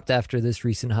gets dropped after this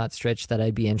recent hot stretch, that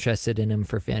I'd be interested in him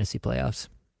for fantasy playoffs.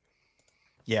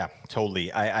 Yeah,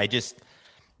 totally. I just,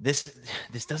 this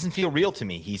doesn't feel real to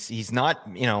me. He's not,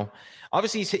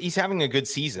 obviously he's having a good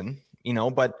season,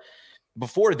 but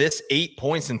before this, 8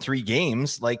 points in 3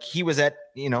 games, like he was at,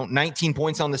 19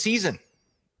 points on the season.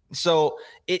 So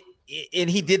and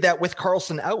he did that with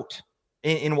Carlson out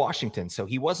in Washington. So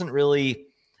he wasn't really,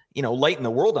 lighting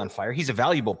the world on fire. He's a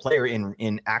valuable player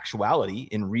in actuality,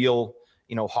 in real,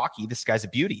 hockey. This guy's a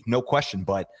beauty, no question.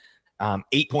 But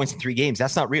 8 points in 3 games,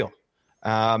 that's not real.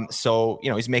 So,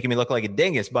 he's making me look like a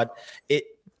dingus, but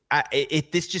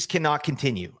this just cannot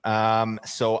continue.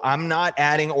 So I'm not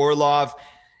adding Orlov.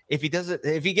 If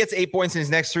he gets 8 points in his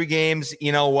next 3 games,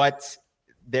 you know what?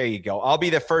 There you go. I'll be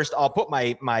the first. I'll put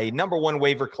my number 1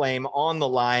 waiver claim on the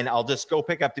line. I'll just go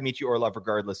pick up Dmitry Orlov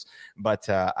regardless. But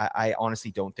I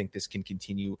honestly don't think this can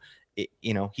continue.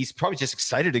 He's probably just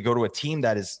excited to go to a team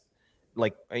that is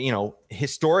like,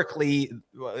 historically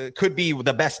could be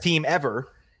the best team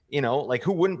ever. Like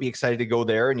who wouldn't be excited to go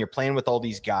there? And you're playing with all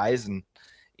these guys and,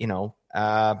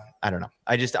 I don't know.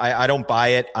 I don't buy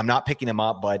it. I'm not picking him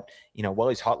up, but while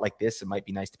he's hot like this, it might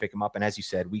be nice to pick him up. And as you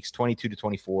said, weeks 22 to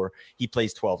 24, he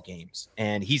plays 12 games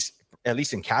and he's, at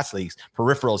least in cast leagues,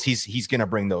 peripherals, he's going to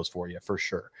bring those for you for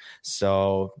sure.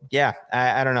 So yeah,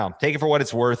 I don't know. Take it for what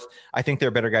it's worth. I think there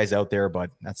are better guys out there,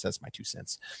 but that's my 2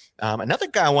 cents. Another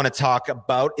guy I want to talk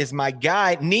about is my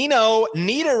guy, Nino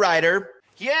Niederreiter.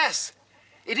 Yes.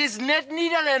 It is Net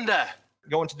Niederländer.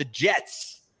 Going to the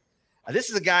Jets. This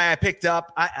is a guy I picked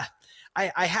up.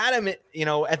 I had him,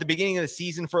 at the beginning of the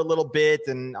season for a little bit,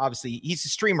 and obviously he's a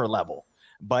streamer level.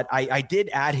 But I did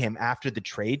add him after the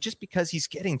trade just because he's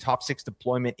getting top 6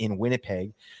 deployment in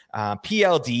Winnipeg.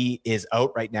 PLD is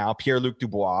out right now, Pierre-Luc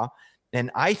Dubois. And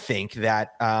I think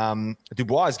that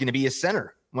Dubois is going to be a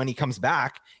center when he comes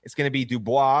back. It's going to be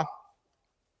Dubois,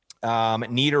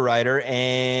 Niederreiter,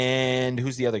 and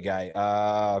who's the other guy?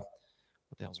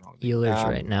 What the hell's wrong with Ehlers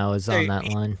right now is on that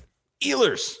line.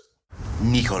 Ehlers.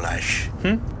 Nikolaj.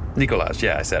 Nikolaj,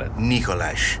 yeah, I said it.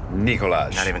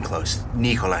 Nikolaj. Not even close.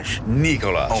 Nikolaj.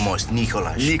 Almost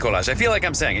Nikolaj. I feel like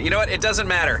I'm saying it. You know what? It doesn't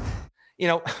matter.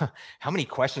 How many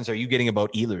questions are you getting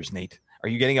about Ehlers, Nate? Are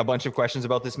you getting a bunch of questions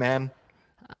about this man?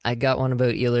 I got one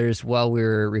about Ehlers while we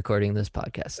were recording this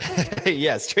podcast.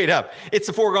 Yeah, straight up. It's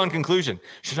a foregone conclusion.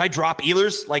 Should I drop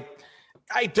Ehlers?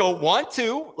 I don't want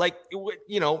to.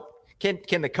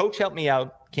 Can the coach help me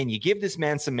out? Can you give this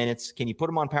man some minutes? Can you put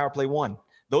him on power play 1?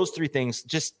 Those 3 things,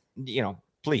 just,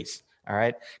 please. All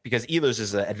right. Because Ehlers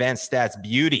is an advanced stats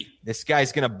beauty. This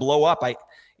guy's going to blow up.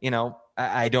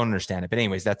 I don't understand it. But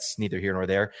anyways, that's neither here nor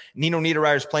there. Nino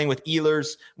Niederreiter's playing with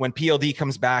Ehlers. When PLD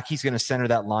comes back, he's going to center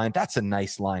that line. That's a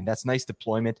nice line. That's nice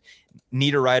deployment.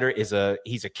 Niederreiter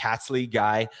he's a Cats League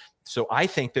guy. So I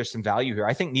think there's some value here.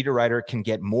 I think Niederreiter can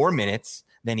get more minutes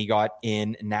than he got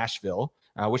in Nashville,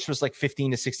 which was like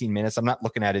 15 to 16 minutes. I'm not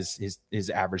looking at his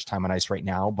average time on ice right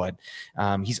now, but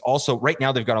he's also right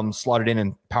now they've got him slotted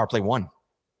in power play 1.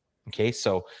 Okay,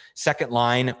 so second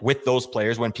line with those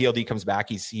players. When PLD comes back,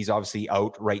 he's obviously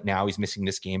out right now. He's missing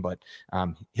this game, but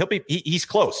he's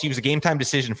close. He was a game time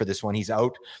decision for this one. He's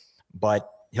out, but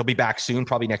he'll be back soon,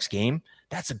 probably next game.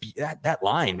 That's that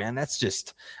line, man. That's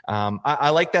just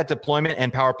I like that deployment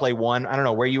and power play 1. I don't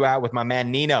know where you at with my man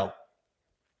Nino.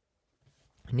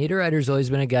 Niederreiter's always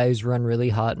been a guy who's run really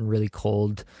hot and really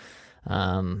cold.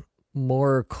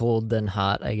 More cold than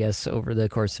hot, I guess, over the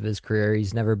course of his career.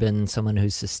 He's never been someone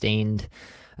who's sustained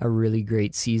a really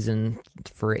great season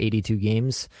for 82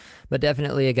 games, but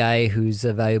definitely a guy who's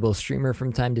a valuable streamer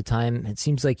from time to time. It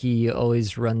seems like he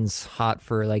always runs hot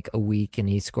for like a week and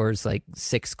he scores like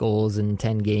 6 goals in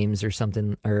 10 games or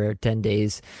something, or 10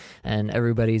 days, and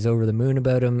everybody's over the moon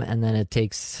about him. And then it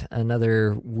takes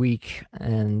another week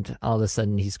and all of a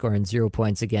sudden he's scoring 0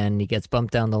 points again. He gets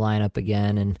bumped down the lineup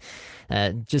again, and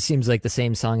it just seems like the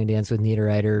same song and dance with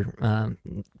Niederreiter.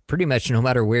 Pretty much no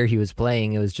matter where he was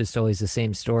playing, it was just always the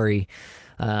same story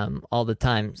all the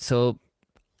time. So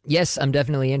yes, I'm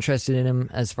definitely interested in him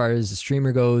as far as the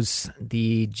streamer goes.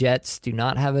 The Jets do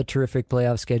not have a terrific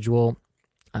playoff schedule,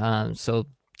 so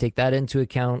take that into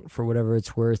account for whatever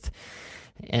it's worth.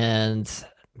 And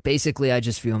basically, I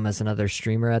just view him as another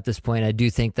streamer at this point. I do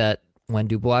think that when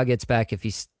Dubois gets back, if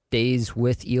he stays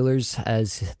with Ehlers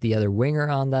as the other winger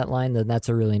on that line, then that's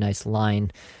a really nice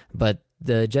line. But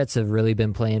the Jets have really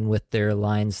been playing with their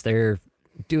lines. They're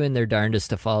doing their darndest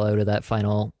to fall out of that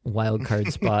final wild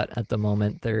card spot at the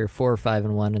moment. They're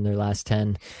 4-5-1 in their last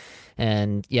 10.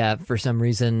 And yeah, for some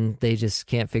reason, they just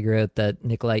can't figure out that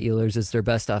Nikolaj Ehlers is their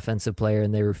best offensive player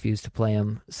and they refuse to play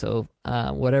him. So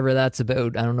whatever that's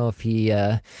about, I don't know if he...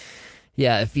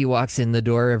 if he walks in the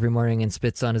door every morning and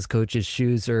spits on his coach's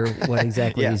shoes or what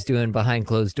exactly he's doing behind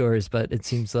closed doors. But it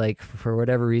seems like for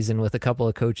whatever reason, with a couple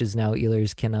of coaches now,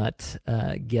 Ehlers cannot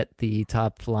get the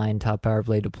top power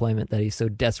play deployment that he so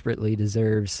desperately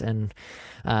deserves. And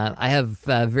I have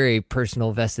very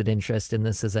personal vested interest in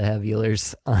this, as I have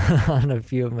Ehlers on a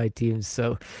few of my teams.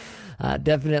 So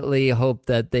definitely hope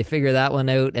that they figure that one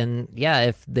out. And yeah,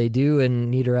 if they do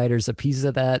and Niederreiter's a piece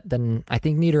of that, then I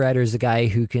think Niederreiter is a guy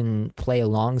who can play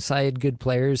alongside good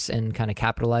players and kind of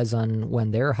capitalize on when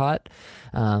they're hot.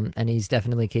 And he's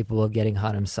definitely capable of getting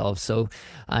hot himself. So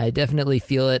I definitely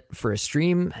feel it for a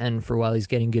stream and for while he's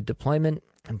getting good deployment,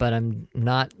 but I'm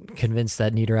not convinced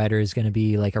that Niederreiter is going to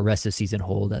be like a rest of season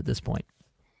hold at this point.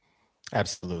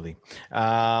 Absolutely.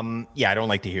 I don't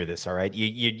like to hear this. All right.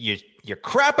 You're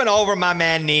crapping over my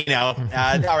man, Nino.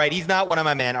 All right. He's not one of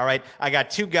my men. All right. I got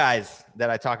 2 guys that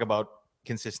I talk about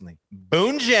consistently,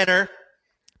 Boone Jenner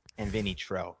and Vinny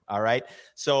Tro. All right.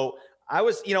 So I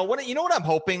was, what I'm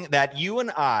hoping that you and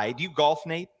I, do you golf,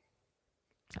 Nate?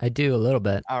 I do a little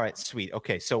bit. All right, sweet.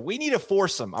 Okay, so we need a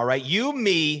foursome. All right, you,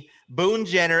 me, Boone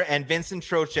Jenner, and Vincent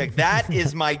Trocheck. That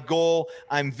is my goal.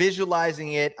 I'm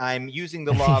visualizing it. I'm using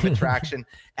the law of attraction.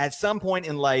 At some point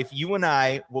in life, you and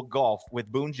I will golf with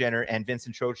Boone Jenner and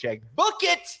Vincent Trocheck. Book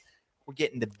it. We're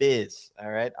getting the biz. All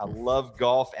right. I love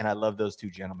golf, and I love those 2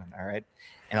 gentlemen. All right,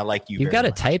 and I like you. You've got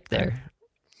a type there.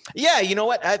 Yeah, you know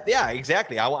what? Yeah,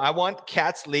 exactly. I want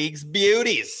Cats League's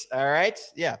beauties. All right.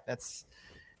 Yeah, that's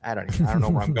I don't know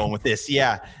where I'm going with this.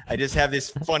 Yeah, I just have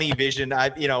this funny vision.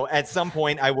 At some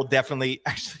point I will definitely,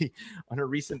 actually, on a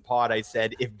recent pod, I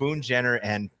said if Boone Jenner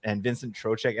and Vincent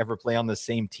Trocheck ever play on the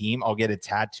same team, I'll get a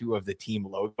tattoo of the team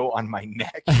logo on my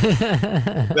neck.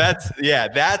 That's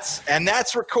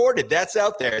recorded. That's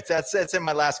out there. That's in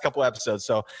my last couple episodes.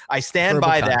 So I stand Verbal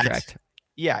by contract. that.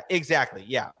 Yeah, exactly.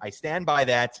 Yeah, I stand by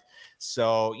that.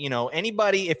 So,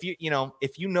 anybody, if you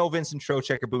know Vincent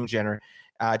Trocheck or Boone Jenner,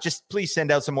 just please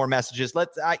send out some more messages.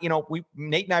 Let's,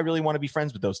 Nate and I really want to be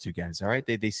friends with those two guys. All right.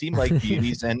 They seem like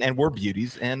beauties and we're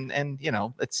beauties and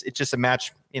it's just a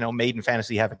match, made in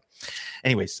fantasy heaven.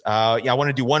 Anyways, I want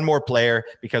to do one more player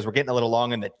because we're getting a little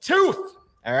long in the tooth.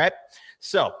 All right.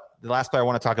 So the last player I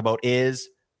want to talk about is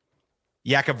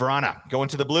Jakub Vrana going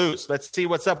to the Blues. Let's see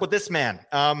what's up with this man.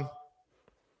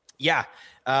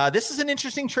 This is an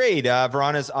interesting trade.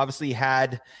 Vrana's obviously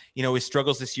had, his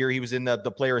struggles this year. He was in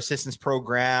the player assistance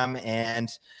program, and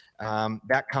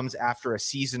that comes after a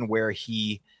season where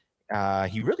he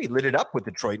really lit it up with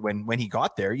Detroit when he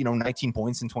got there. 19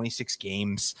 points in 26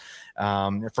 games for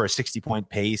a 60-point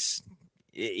pace.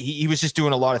 He was just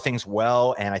doing a lot of things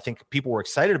well, and I think people were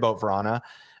excited about Vrana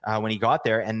when he got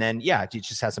there. And then, he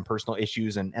just has some personal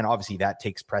issues, and obviously that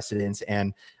takes precedence.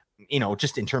 And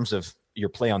just in terms of your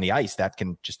play on the ice, that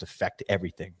can just affect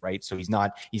everything, right? So he's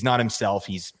not himself.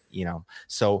 He's,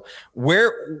 so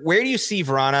where do you see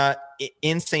Vrana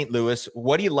in St. Louis?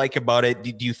 What do you like about it?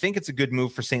 Do you think it's a good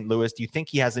move for St. Louis? Do you think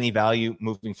he has any value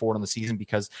moving forward on the season?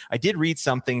 Because I did read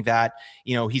something that,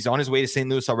 he's on his way to St.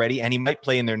 Louis already, and he might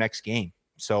play in their next game.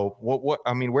 So where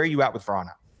are you at with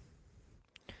Vrana?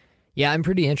 Yeah, I'm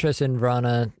pretty interested in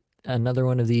Vrana. Another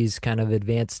one of these kind of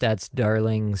advanced stats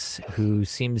darlings who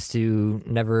seems to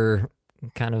never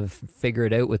kind of figure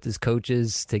it out with his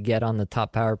coaches to get on the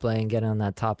top power play and get on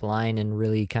that top line and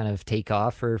really kind of take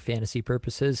off for fantasy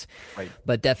purposes. Right.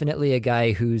 But definitely a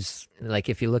guy who's, like,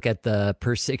 if you look at the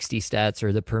per 60 stats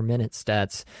or the per minute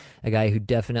stats, a guy who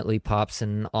definitely pops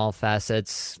in all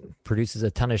facets, produces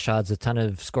a ton of shots, a ton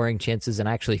of scoring chances, and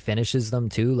actually finishes them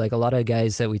too. Like a lot of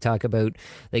guys that we talk about,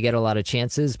 they get a lot of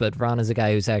chances, but Vrana's a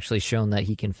guy who's actually shown that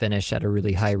he can finish at a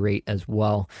really high rate as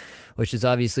well, which is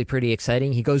obviously pretty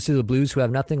exciting. He goes to the Blues, who have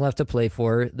nothing left to play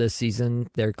for this season.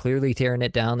 They're clearly tearing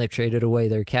it down. They've traded away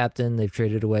their captain. They've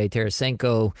traded away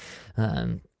Tarasenko,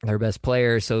 their best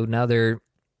player. So now they're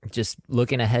just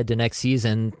looking ahead to next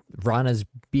season. Vrana's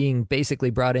being basically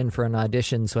brought in for an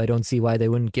audition, so I don't see why they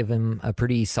wouldn't give him a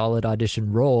pretty solid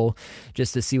audition role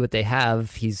just to see what they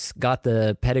have. He's got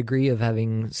the pedigree of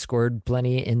having scored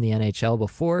plenty in the NHL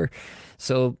before,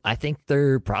 so I think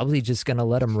they're probably just going to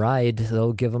let him ride.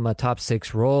 They'll give him a top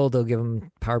 6 role. They'll give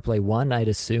him power play 1, I'd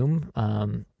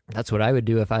assume. That's what I would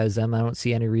do if I was them. I don't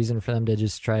see any reason for them to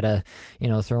just try to,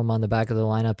 throw him on the back of the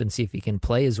lineup and see if he can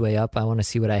play his way up. I want to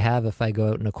see what I have if I go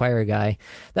out and acquire a guy.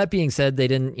 That being said, they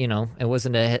didn't, it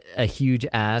wasn't a huge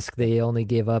ask. They only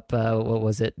gave up,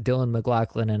 Dylan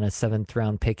McLaughlin and a 7th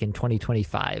round pick in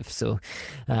 2025. So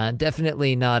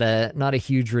definitely not a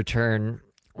huge return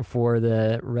for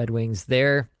the Red Wings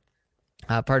there.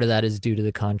 Part of that is due to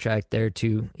the contract there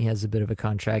too. He has a bit of a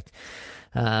contract.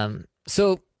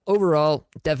 So overall,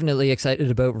 definitely excited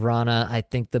about Vrana. I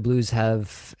think the Blues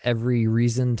have every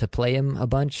reason to play him a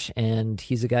bunch, and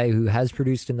he's a guy who has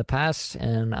produced in the past,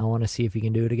 and I want to see if he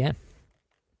can do it again.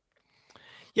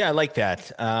 Yeah, I like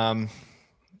that.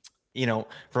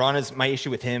 Vrana's, my issue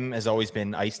with him has always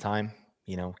been ice time.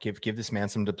 Give this man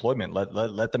some deployment.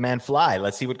 Let the man fly.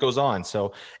 Let's see what goes on.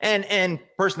 So, and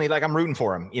personally, like, I'm rooting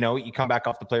for him. You come back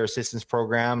off the player assistance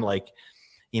program,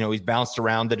 he's bounced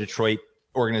around the Detroit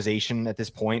organization at this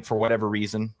point for whatever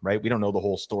reason, right? We don't know the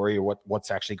whole story or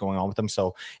what's actually going on with him.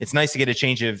 So it's nice to get a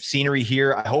change of scenery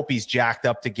here. I hope he's jacked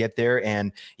up to get there.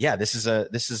 And yeah, this is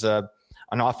an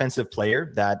offensive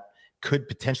player that could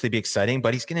potentially be exciting,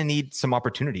 but he's going to need some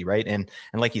opportunity, right? And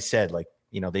like you said,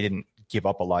 they didn't give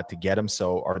up a lot to get him.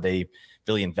 So are they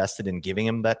really invested in giving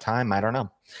him that time? I don't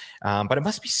know. But it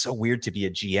must be so weird to be a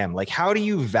GM. Like, how do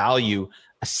you value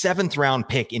a 7th round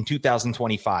pick in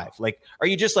 2025? Like, are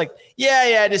you just like,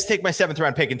 yeah, just take my 7th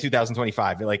round pick in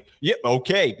 2025? You're like, yeah,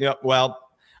 okay. Yeah, well,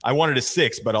 I wanted a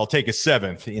 6, but I'll take a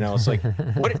 7th. It's like,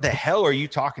 what the hell are you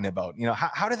talking about?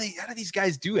 How do these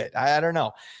guys do it? I don't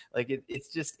know. Like,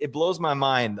 it blows my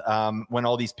mind when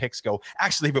all these picks go.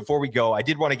 Actually, before we go, I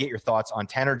did want to get your thoughts on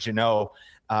Tanner Jeannot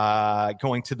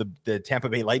going to the Tampa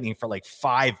Bay Lightning for like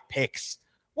 5 picks.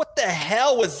 What the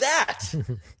hell was that?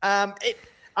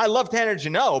 I love Tanner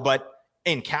Jeannot, but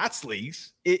in Cats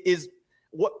leagues, it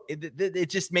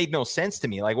just made no sense to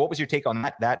me. Like, what was your take on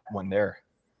that one there?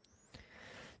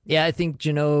 Yeah, I think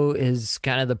Janot is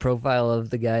kind of the profile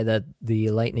of the guy that the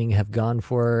Lightning have gone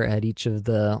for at each of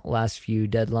the last few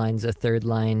deadlines, a third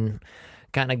line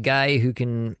kind of guy who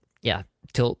can,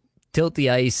 tilt the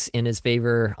ice in his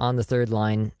favor on the third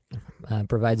line,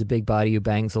 provides a big body who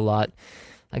bangs a lot.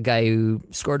 A guy who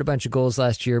scored a bunch of goals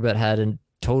last year but had a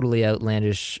totally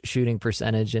outlandish shooting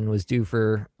percentage and was due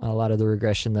for a lot of the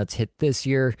regression that's hit this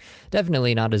year.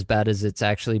 Definitely not as bad as it's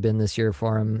actually been this year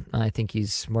for him. I think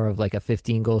he's more of like a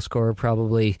 15-goal scorer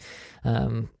probably,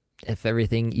 if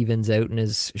everything evens out and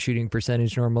his shooting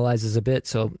percentage normalizes a bit.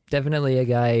 So definitely a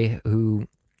guy who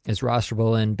is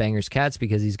rosterable in Bangers Cats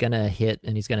because he's going to hit,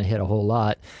 and he's going to hit a whole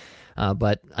lot.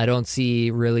 But I don't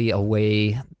see really a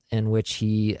way in which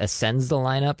he ascends the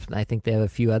lineup. I think they have a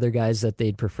few other guys that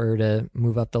they'd prefer to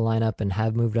move up the lineup and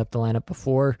have moved up the lineup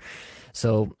before.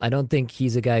 So I don't think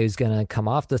he's a guy who's going to come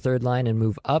off the third line and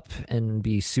move up and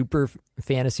be super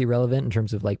fantasy relevant in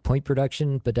terms of like point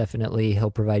production, but definitely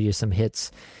he'll provide you some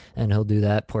hits and he'll do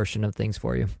that portion of things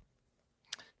for you.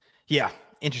 Yeah,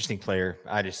 interesting player.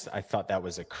 I thought that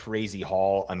was a crazy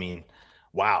haul. I mean,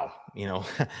 wow,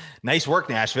 nice work,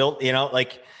 Nashville.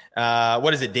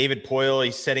 What is it? David Poyle,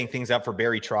 he's setting things up for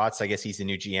Barry Trotz. I guess he's the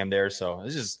new GM there. So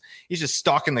he's just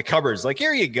stocking the cupboards. Like,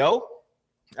 here you go.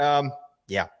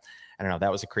 Yeah, I don't know.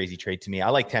 That was a crazy trade to me. I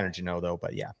like Tanner Jeannot though,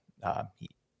 but yeah,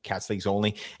 Cats leagues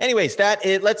only. Anyways,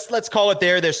 let's call it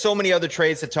there. There's so many other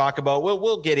trades to talk about.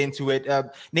 We'll get into it.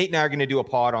 Nate and I are going to do a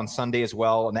pod on Sunday as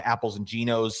well on the Apples and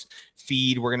Genos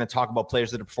feed. We're going to talk about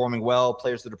players that are performing well,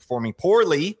 players that are performing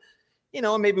poorly.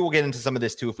 Maybe we'll get into some of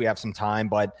this too if we have some time,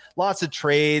 but lots of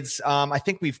trades. I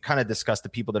think we've kind of discussed the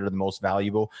people that are the most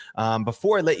valuable.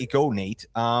 Before I let you go, Nate,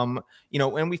 and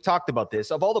we've talked about this,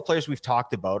 of all the players we've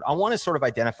talked about, I want to sort of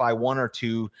identify one or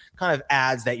two kind of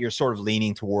ads that you're sort of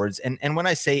leaning towards. And when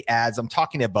I say ads, I'm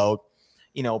talking about,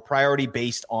 priority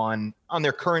based on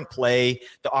their current play,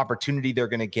 the opportunity they're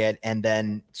going to get, and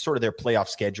then sort of their playoff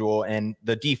schedule. And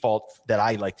the default that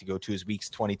I like to go to is weeks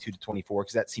 22 to 24,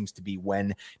 because that seems to be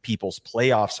when people's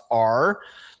playoffs are.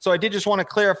 So I did just want to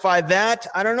clarify that.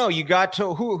 I don't know. You got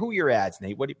to who are your ads,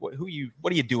 Nate? What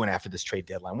are you doing after this trade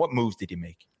deadline? What moves did you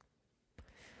make?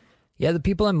 Yeah, the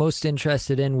people I'm most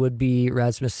interested in would be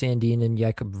Rasmus Sandin and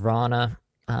Jakub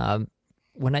Vrana.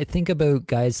 When I think about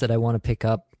guys that I want to pick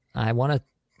up, I want to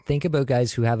think about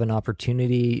guys who have an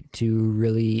opportunity to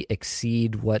really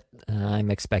exceed what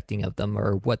I'm expecting of them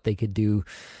or what they could do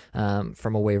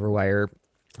from a waiver wire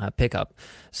pickup.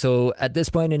 So at this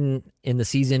point in the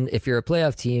season, if you're a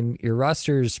playoff team, your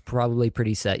roster's probably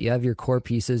pretty set. You have your core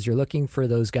pieces. You're looking for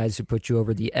those guys who put you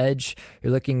over the edge.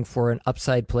 You're looking for an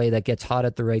upside play that gets hot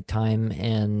at the right time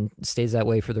and stays that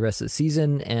way for the rest of the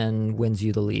season and wins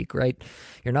you the league, right?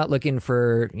 You're not looking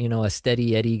for, a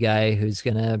steady Eddie guy who's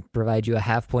going to provide you a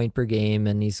half point per game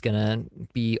and he's going to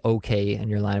be okay in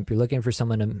your lineup. You're looking for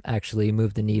someone to actually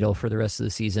move the needle for the rest of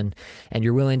the season, and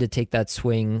you're willing to take that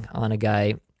swing on a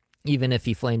guy. Even if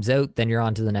he flames out, then you're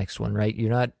on to the next one, right? You're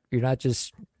not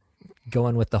just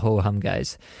going with the ho-hum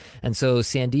guys. And so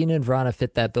Sandin and Vrana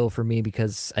fit that bill for me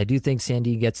because I do think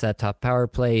Sandin gets that top power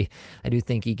play. I do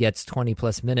think he gets 20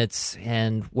 plus minutes,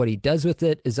 and what he does with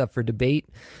it is up for debate.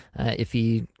 If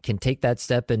he can take that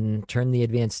step and turn the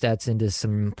advanced stats into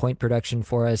some point production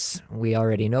for us, we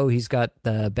already know he's got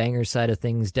the banger side of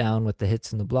things down with the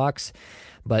hits and the blocks.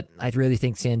 But I really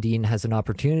think Sandin has an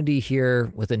opportunity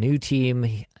here with a new team.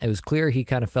 It was clear he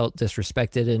kind of felt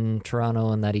disrespected in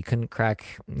Toronto and that he couldn't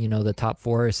crack, the top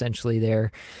four essentially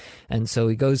there. And so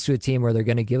he goes to a team where they're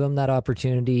going to give him that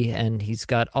opportunity, and he's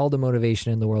got all the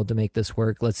motivation in the world to make this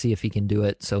work. Let's see if he can do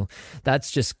it. So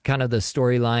that's just kind of the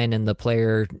storyline and the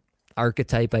player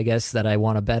archetype, I guess, that I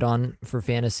want to bet on for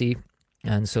fantasy.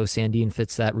 And so Sandin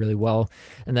fits that really well.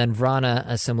 And then Vrana,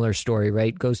 a similar story,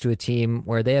 right? Goes to a team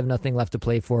where they have nothing left to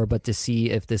play for, but to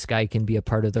see if this guy can be a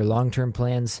part of their long-term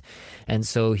plans. And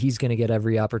so he's going to get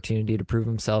every opportunity to prove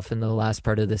himself in the last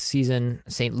part of this season.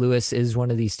 St. Louis is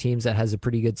one of these teams that has a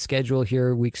pretty good schedule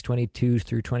here, weeks 22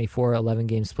 through 24, 11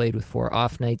 games played with 4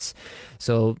 off nights.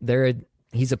 So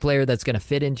he's a player that's going to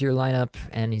fit into your lineup,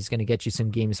 and he's going to get you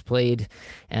some games played.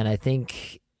 And I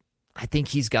think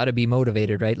he's got to be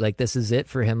motivated, right? Like, this is it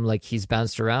for him. Like, he's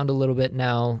bounced around a little bit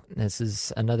now. This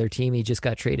is another team. He just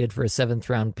got traded for a 7th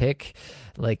round pick.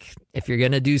 Like, if you're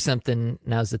going to do something,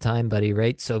 now's the time, buddy,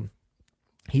 right? So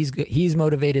he's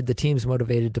motivated. The team's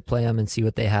motivated to play him and see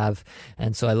what they have.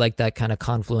 And so I like that kind of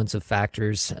confluence of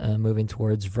factors moving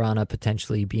towards Vrana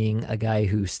potentially being a guy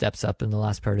who steps up in the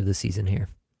last part of the season here.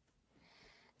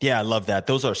 Yeah, I love that.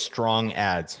 Those are strong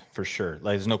ads for sure.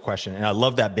 Like, there's no question. And I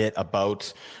love that bit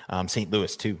about St.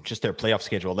 Louis too, just their playoff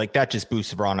schedule. Like, that just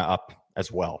boosts Vrana up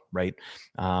as well, right?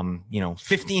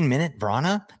 15-minute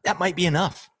Vrana, that might be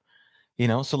enough.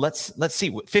 So let's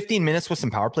see. 15 minutes with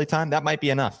some power play time, that might be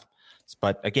enough.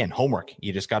 But again, homework.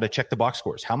 You just got to check the box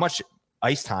scores. How much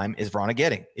ice time is Vrana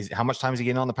getting? How much time is he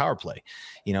getting on the power play?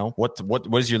 What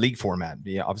is your league format?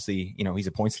 Yeah, obviously, he's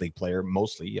a points league player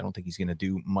mostly. I don't think he's going to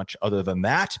do much other than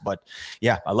that. But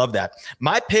yeah, I love that.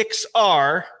 My picks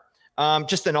are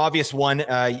just an obvious one.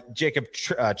 Jakub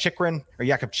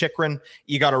Chychrun,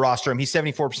 you got to roster him. He's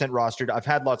 74% rostered. I've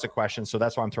had lots of questions, so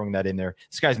that's why I'm throwing that in there.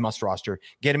 This guy's must roster.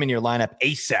 Get him in your lineup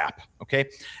ASAP, okay?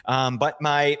 But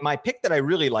my pick that I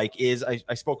really like is,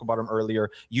 I spoke about him earlier,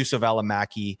 Yusuf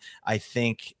Alamaki. I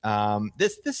think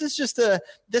this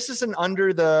is an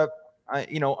under the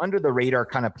radar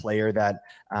kind of player that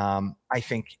I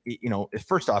think,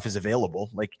 first off is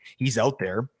available. Like, he's out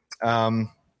there.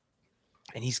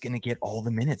 And he's going to get all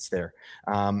the minutes there.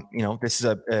 This is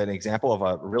an example of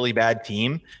a really bad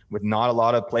team with not a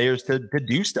lot of players to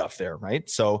do stuff there, right?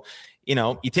 So, you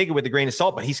take it with a grain of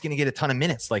salt, but he's going to get a ton of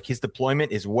minutes. Like, his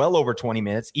deployment is well over 20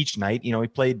 minutes each night. He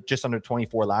played just under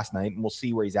 24 last night, and we'll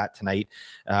see where he's at tonight.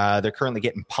 They're currently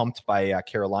getting pumped by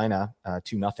Carolina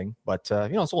 2-0, but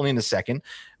it's only in the second.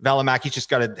 Valimaki's just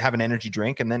got to have an energy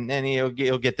drink, and then he'll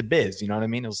get the biz. You know what I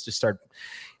mean? He'll just start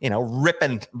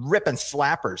ripping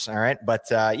slappers. All right. But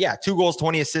 2 goals,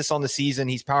 20 assists on the season.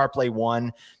 He's power play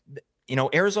 1.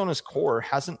 Arizona's core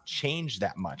hasn't changed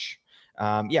that much.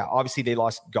 Obviously they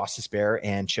lost Gostisbehere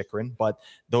and Chychrun, but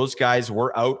those guys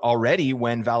were out already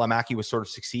when Valimaki was sort of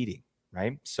succeeding.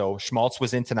 Right. So Schmaltz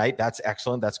was in tonight. That's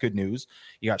excellent. That's good news.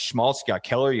 You got Schmaltz, you got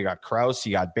Keller, you got Krause,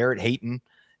 you got Barrett Hayton.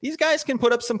 These guys can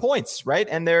put up some points. Right.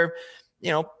 And they're,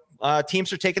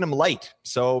 teams are taking them light.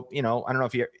 So, I don't know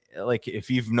if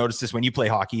you've noticed this when you play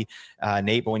hockey,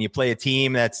 Nate, but when you play a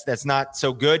team that's not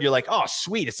so good, you're like, oh,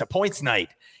 sweet, it's a points night.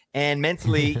 And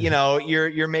mentally,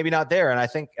 you're maybe not there. And I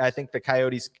think the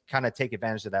Coyotes kind of take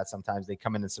advantage of that sometimes. They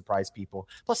come in and surprise people.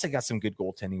 Plus, they got some good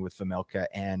goaltending with Vejmelka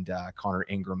and Connor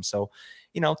Ingram. So,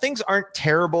 things aren't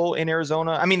terrible in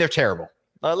Arizona. I mean, they're terrible.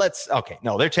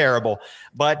 They're terrible.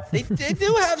 But they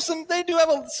do have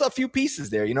a few pieces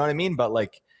there. You know what I mean? But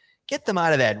like, get them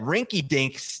out of that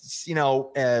rinky-dink,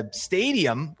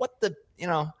 stadium.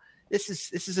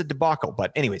 This is a debacle.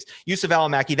 But anyways, Yusuf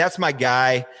Alamaki, that's my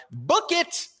guy. Book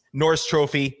it. Norris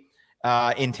Trophy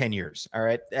in 10 years. All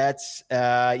right. That's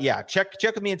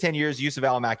check with me in 10 years. Yusuf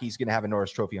Alamaki is going to have a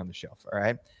Norris Trophy on the shelf. All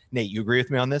right. Nate, you agree with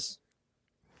me on this?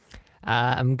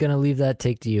 I'm going to leave that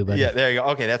take to you, buddy. Yeah, there you go.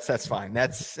 Okay, that's fine.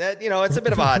 That's it's a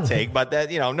bit of a hot take, but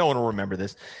that no one will remember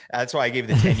this. That's why I gave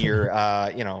the 10-year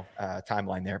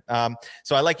timeline there.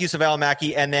 So I like Yusuf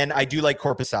Alamaki, and then I do like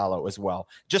Korpisalo as well,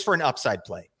 just for an upside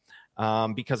play.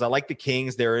 Because I like the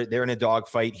Kings. They're in a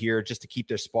dogfight here just to keep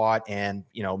their spot and,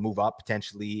 move up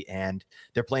potentially. And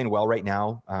they're playing well right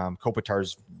now.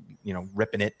 Kopitar's,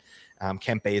 ripping it.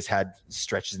 Kempe has had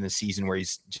stretches in the season where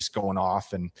he's just going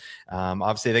off. And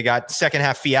obviously they got second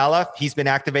half Fiala. He's been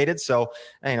activated. So,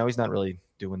 he's not really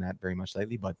doing that very much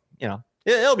lately, but,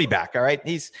 he'll be back. All right.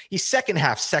 He's second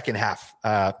half,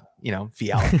 Fiala.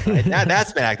 Right?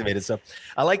 That's been activated. So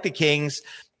I like the Kings.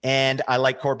 And I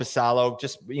like Korpisalo,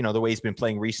 just, the way he's been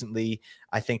playing recently.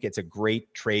 I think it's a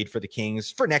great trade for the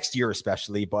Kings for next year,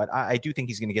 especially. But I do think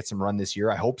he's going to get some run this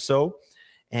year. I hope so.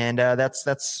 And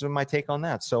that's my take on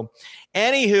that. So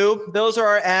anywho, those are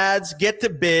our ads. Get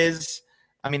to biz.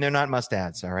 I mean, they're not must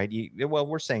ads. All right.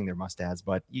 We're saying they're must ads,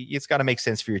 but it's got to make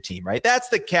sense for your team, right? That's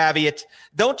the caveat.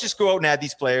 Don't just go out and add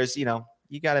these players,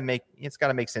 it's got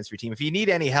to make sense for your team. If you need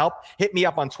any help, hit me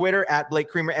up on Twitter at Blake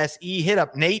Creamer SE. Hit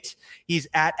up Nate. He's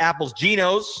at Apples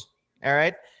Genos. All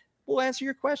right. We'll answer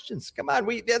your questions. Come on.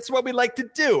 That's what we like to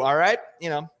do. All right.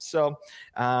 So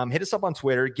hit us up on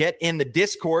Twitter. Get in the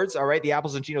Discords. All right. The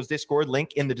Apples and Genos Discord,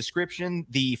 link in the description.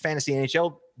 The Fantasy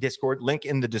NHL Discord, link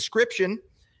in the description.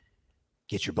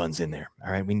 Get your buns in there.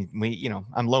 All right. We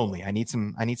I'm lonely. I need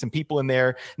some people in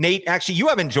there. Nate, actually, you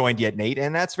haven't joined yet, Nate.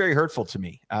 And that's very hurtful to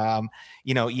me.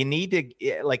 You need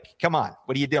to come on.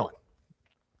 What are you doing?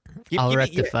 I'll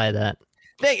rectify that.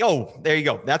 There you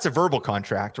go. That's a verbal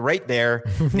contract right there.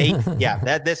 Nate. Yeah,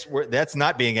 that's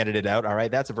not being edited out. All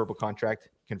right. That's a verbal contract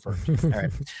confirmed. All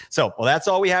right. So, that's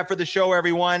all we have for the show,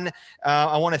 everyone.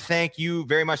 I want to thank you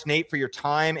very much, Nate, for your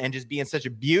time and just being such a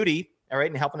beauty. All right,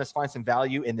 and helping us find some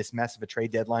value in this mess of a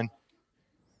trade deadline.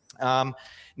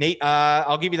 Nate,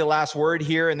 I'll give you the last word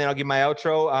here, and then I'll give my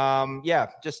outro.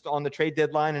 Just on the trade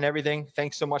deadline and everything.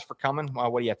 Thanks so much for coming.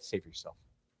 What do you have to say for yourself?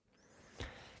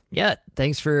 Yeah,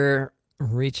 thanks for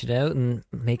reaching out and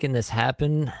making this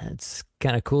happen. It's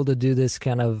kind of cool to do this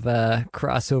kind of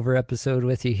crossover episode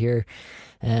with you here,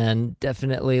 and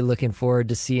definitely looking forward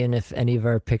to seeing if any of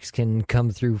our picks can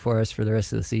come through for us for the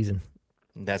rest of the season.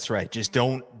 That's right. Just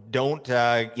don't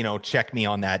check me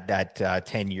on that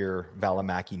 10-year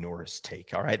Valimaki Norris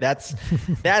take. All right. That's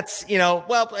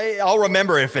I'll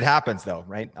remember if it happens though.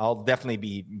 Right. I'll definitely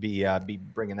be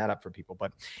bringing that up for people.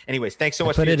 But anyways, thanks so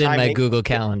much for your time. Put it in my Nate. Google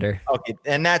Calendar. Okay.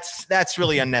 And that's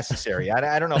really unnecessary.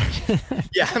 I don't know.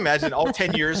 Yeah. Imagine all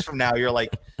 10 years from now, you're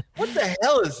like, what the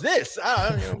hell is this?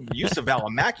 I don't know. Yusuf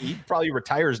Valimaki, he probably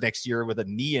retires next year with a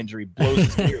knee injury, blows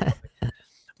his knee.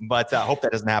 But I hope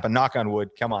that doesn't happen. Knock on wood.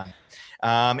 Come on.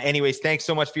 Anyways, thanks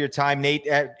so much for your time, Nate.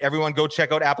 Everyone, go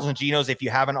check out Apples and Ginos. If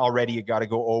you haven't already, you got to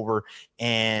go over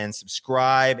and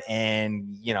subscribe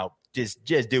and, just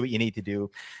do what you need to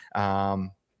do.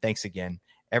 Thanks again.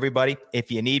 Everybody, if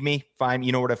you need me,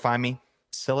 you know where to find me.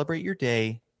 Celebrate your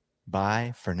day.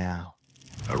 Bye for now.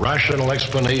 A rational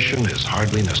explanation is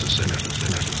hardly necessary.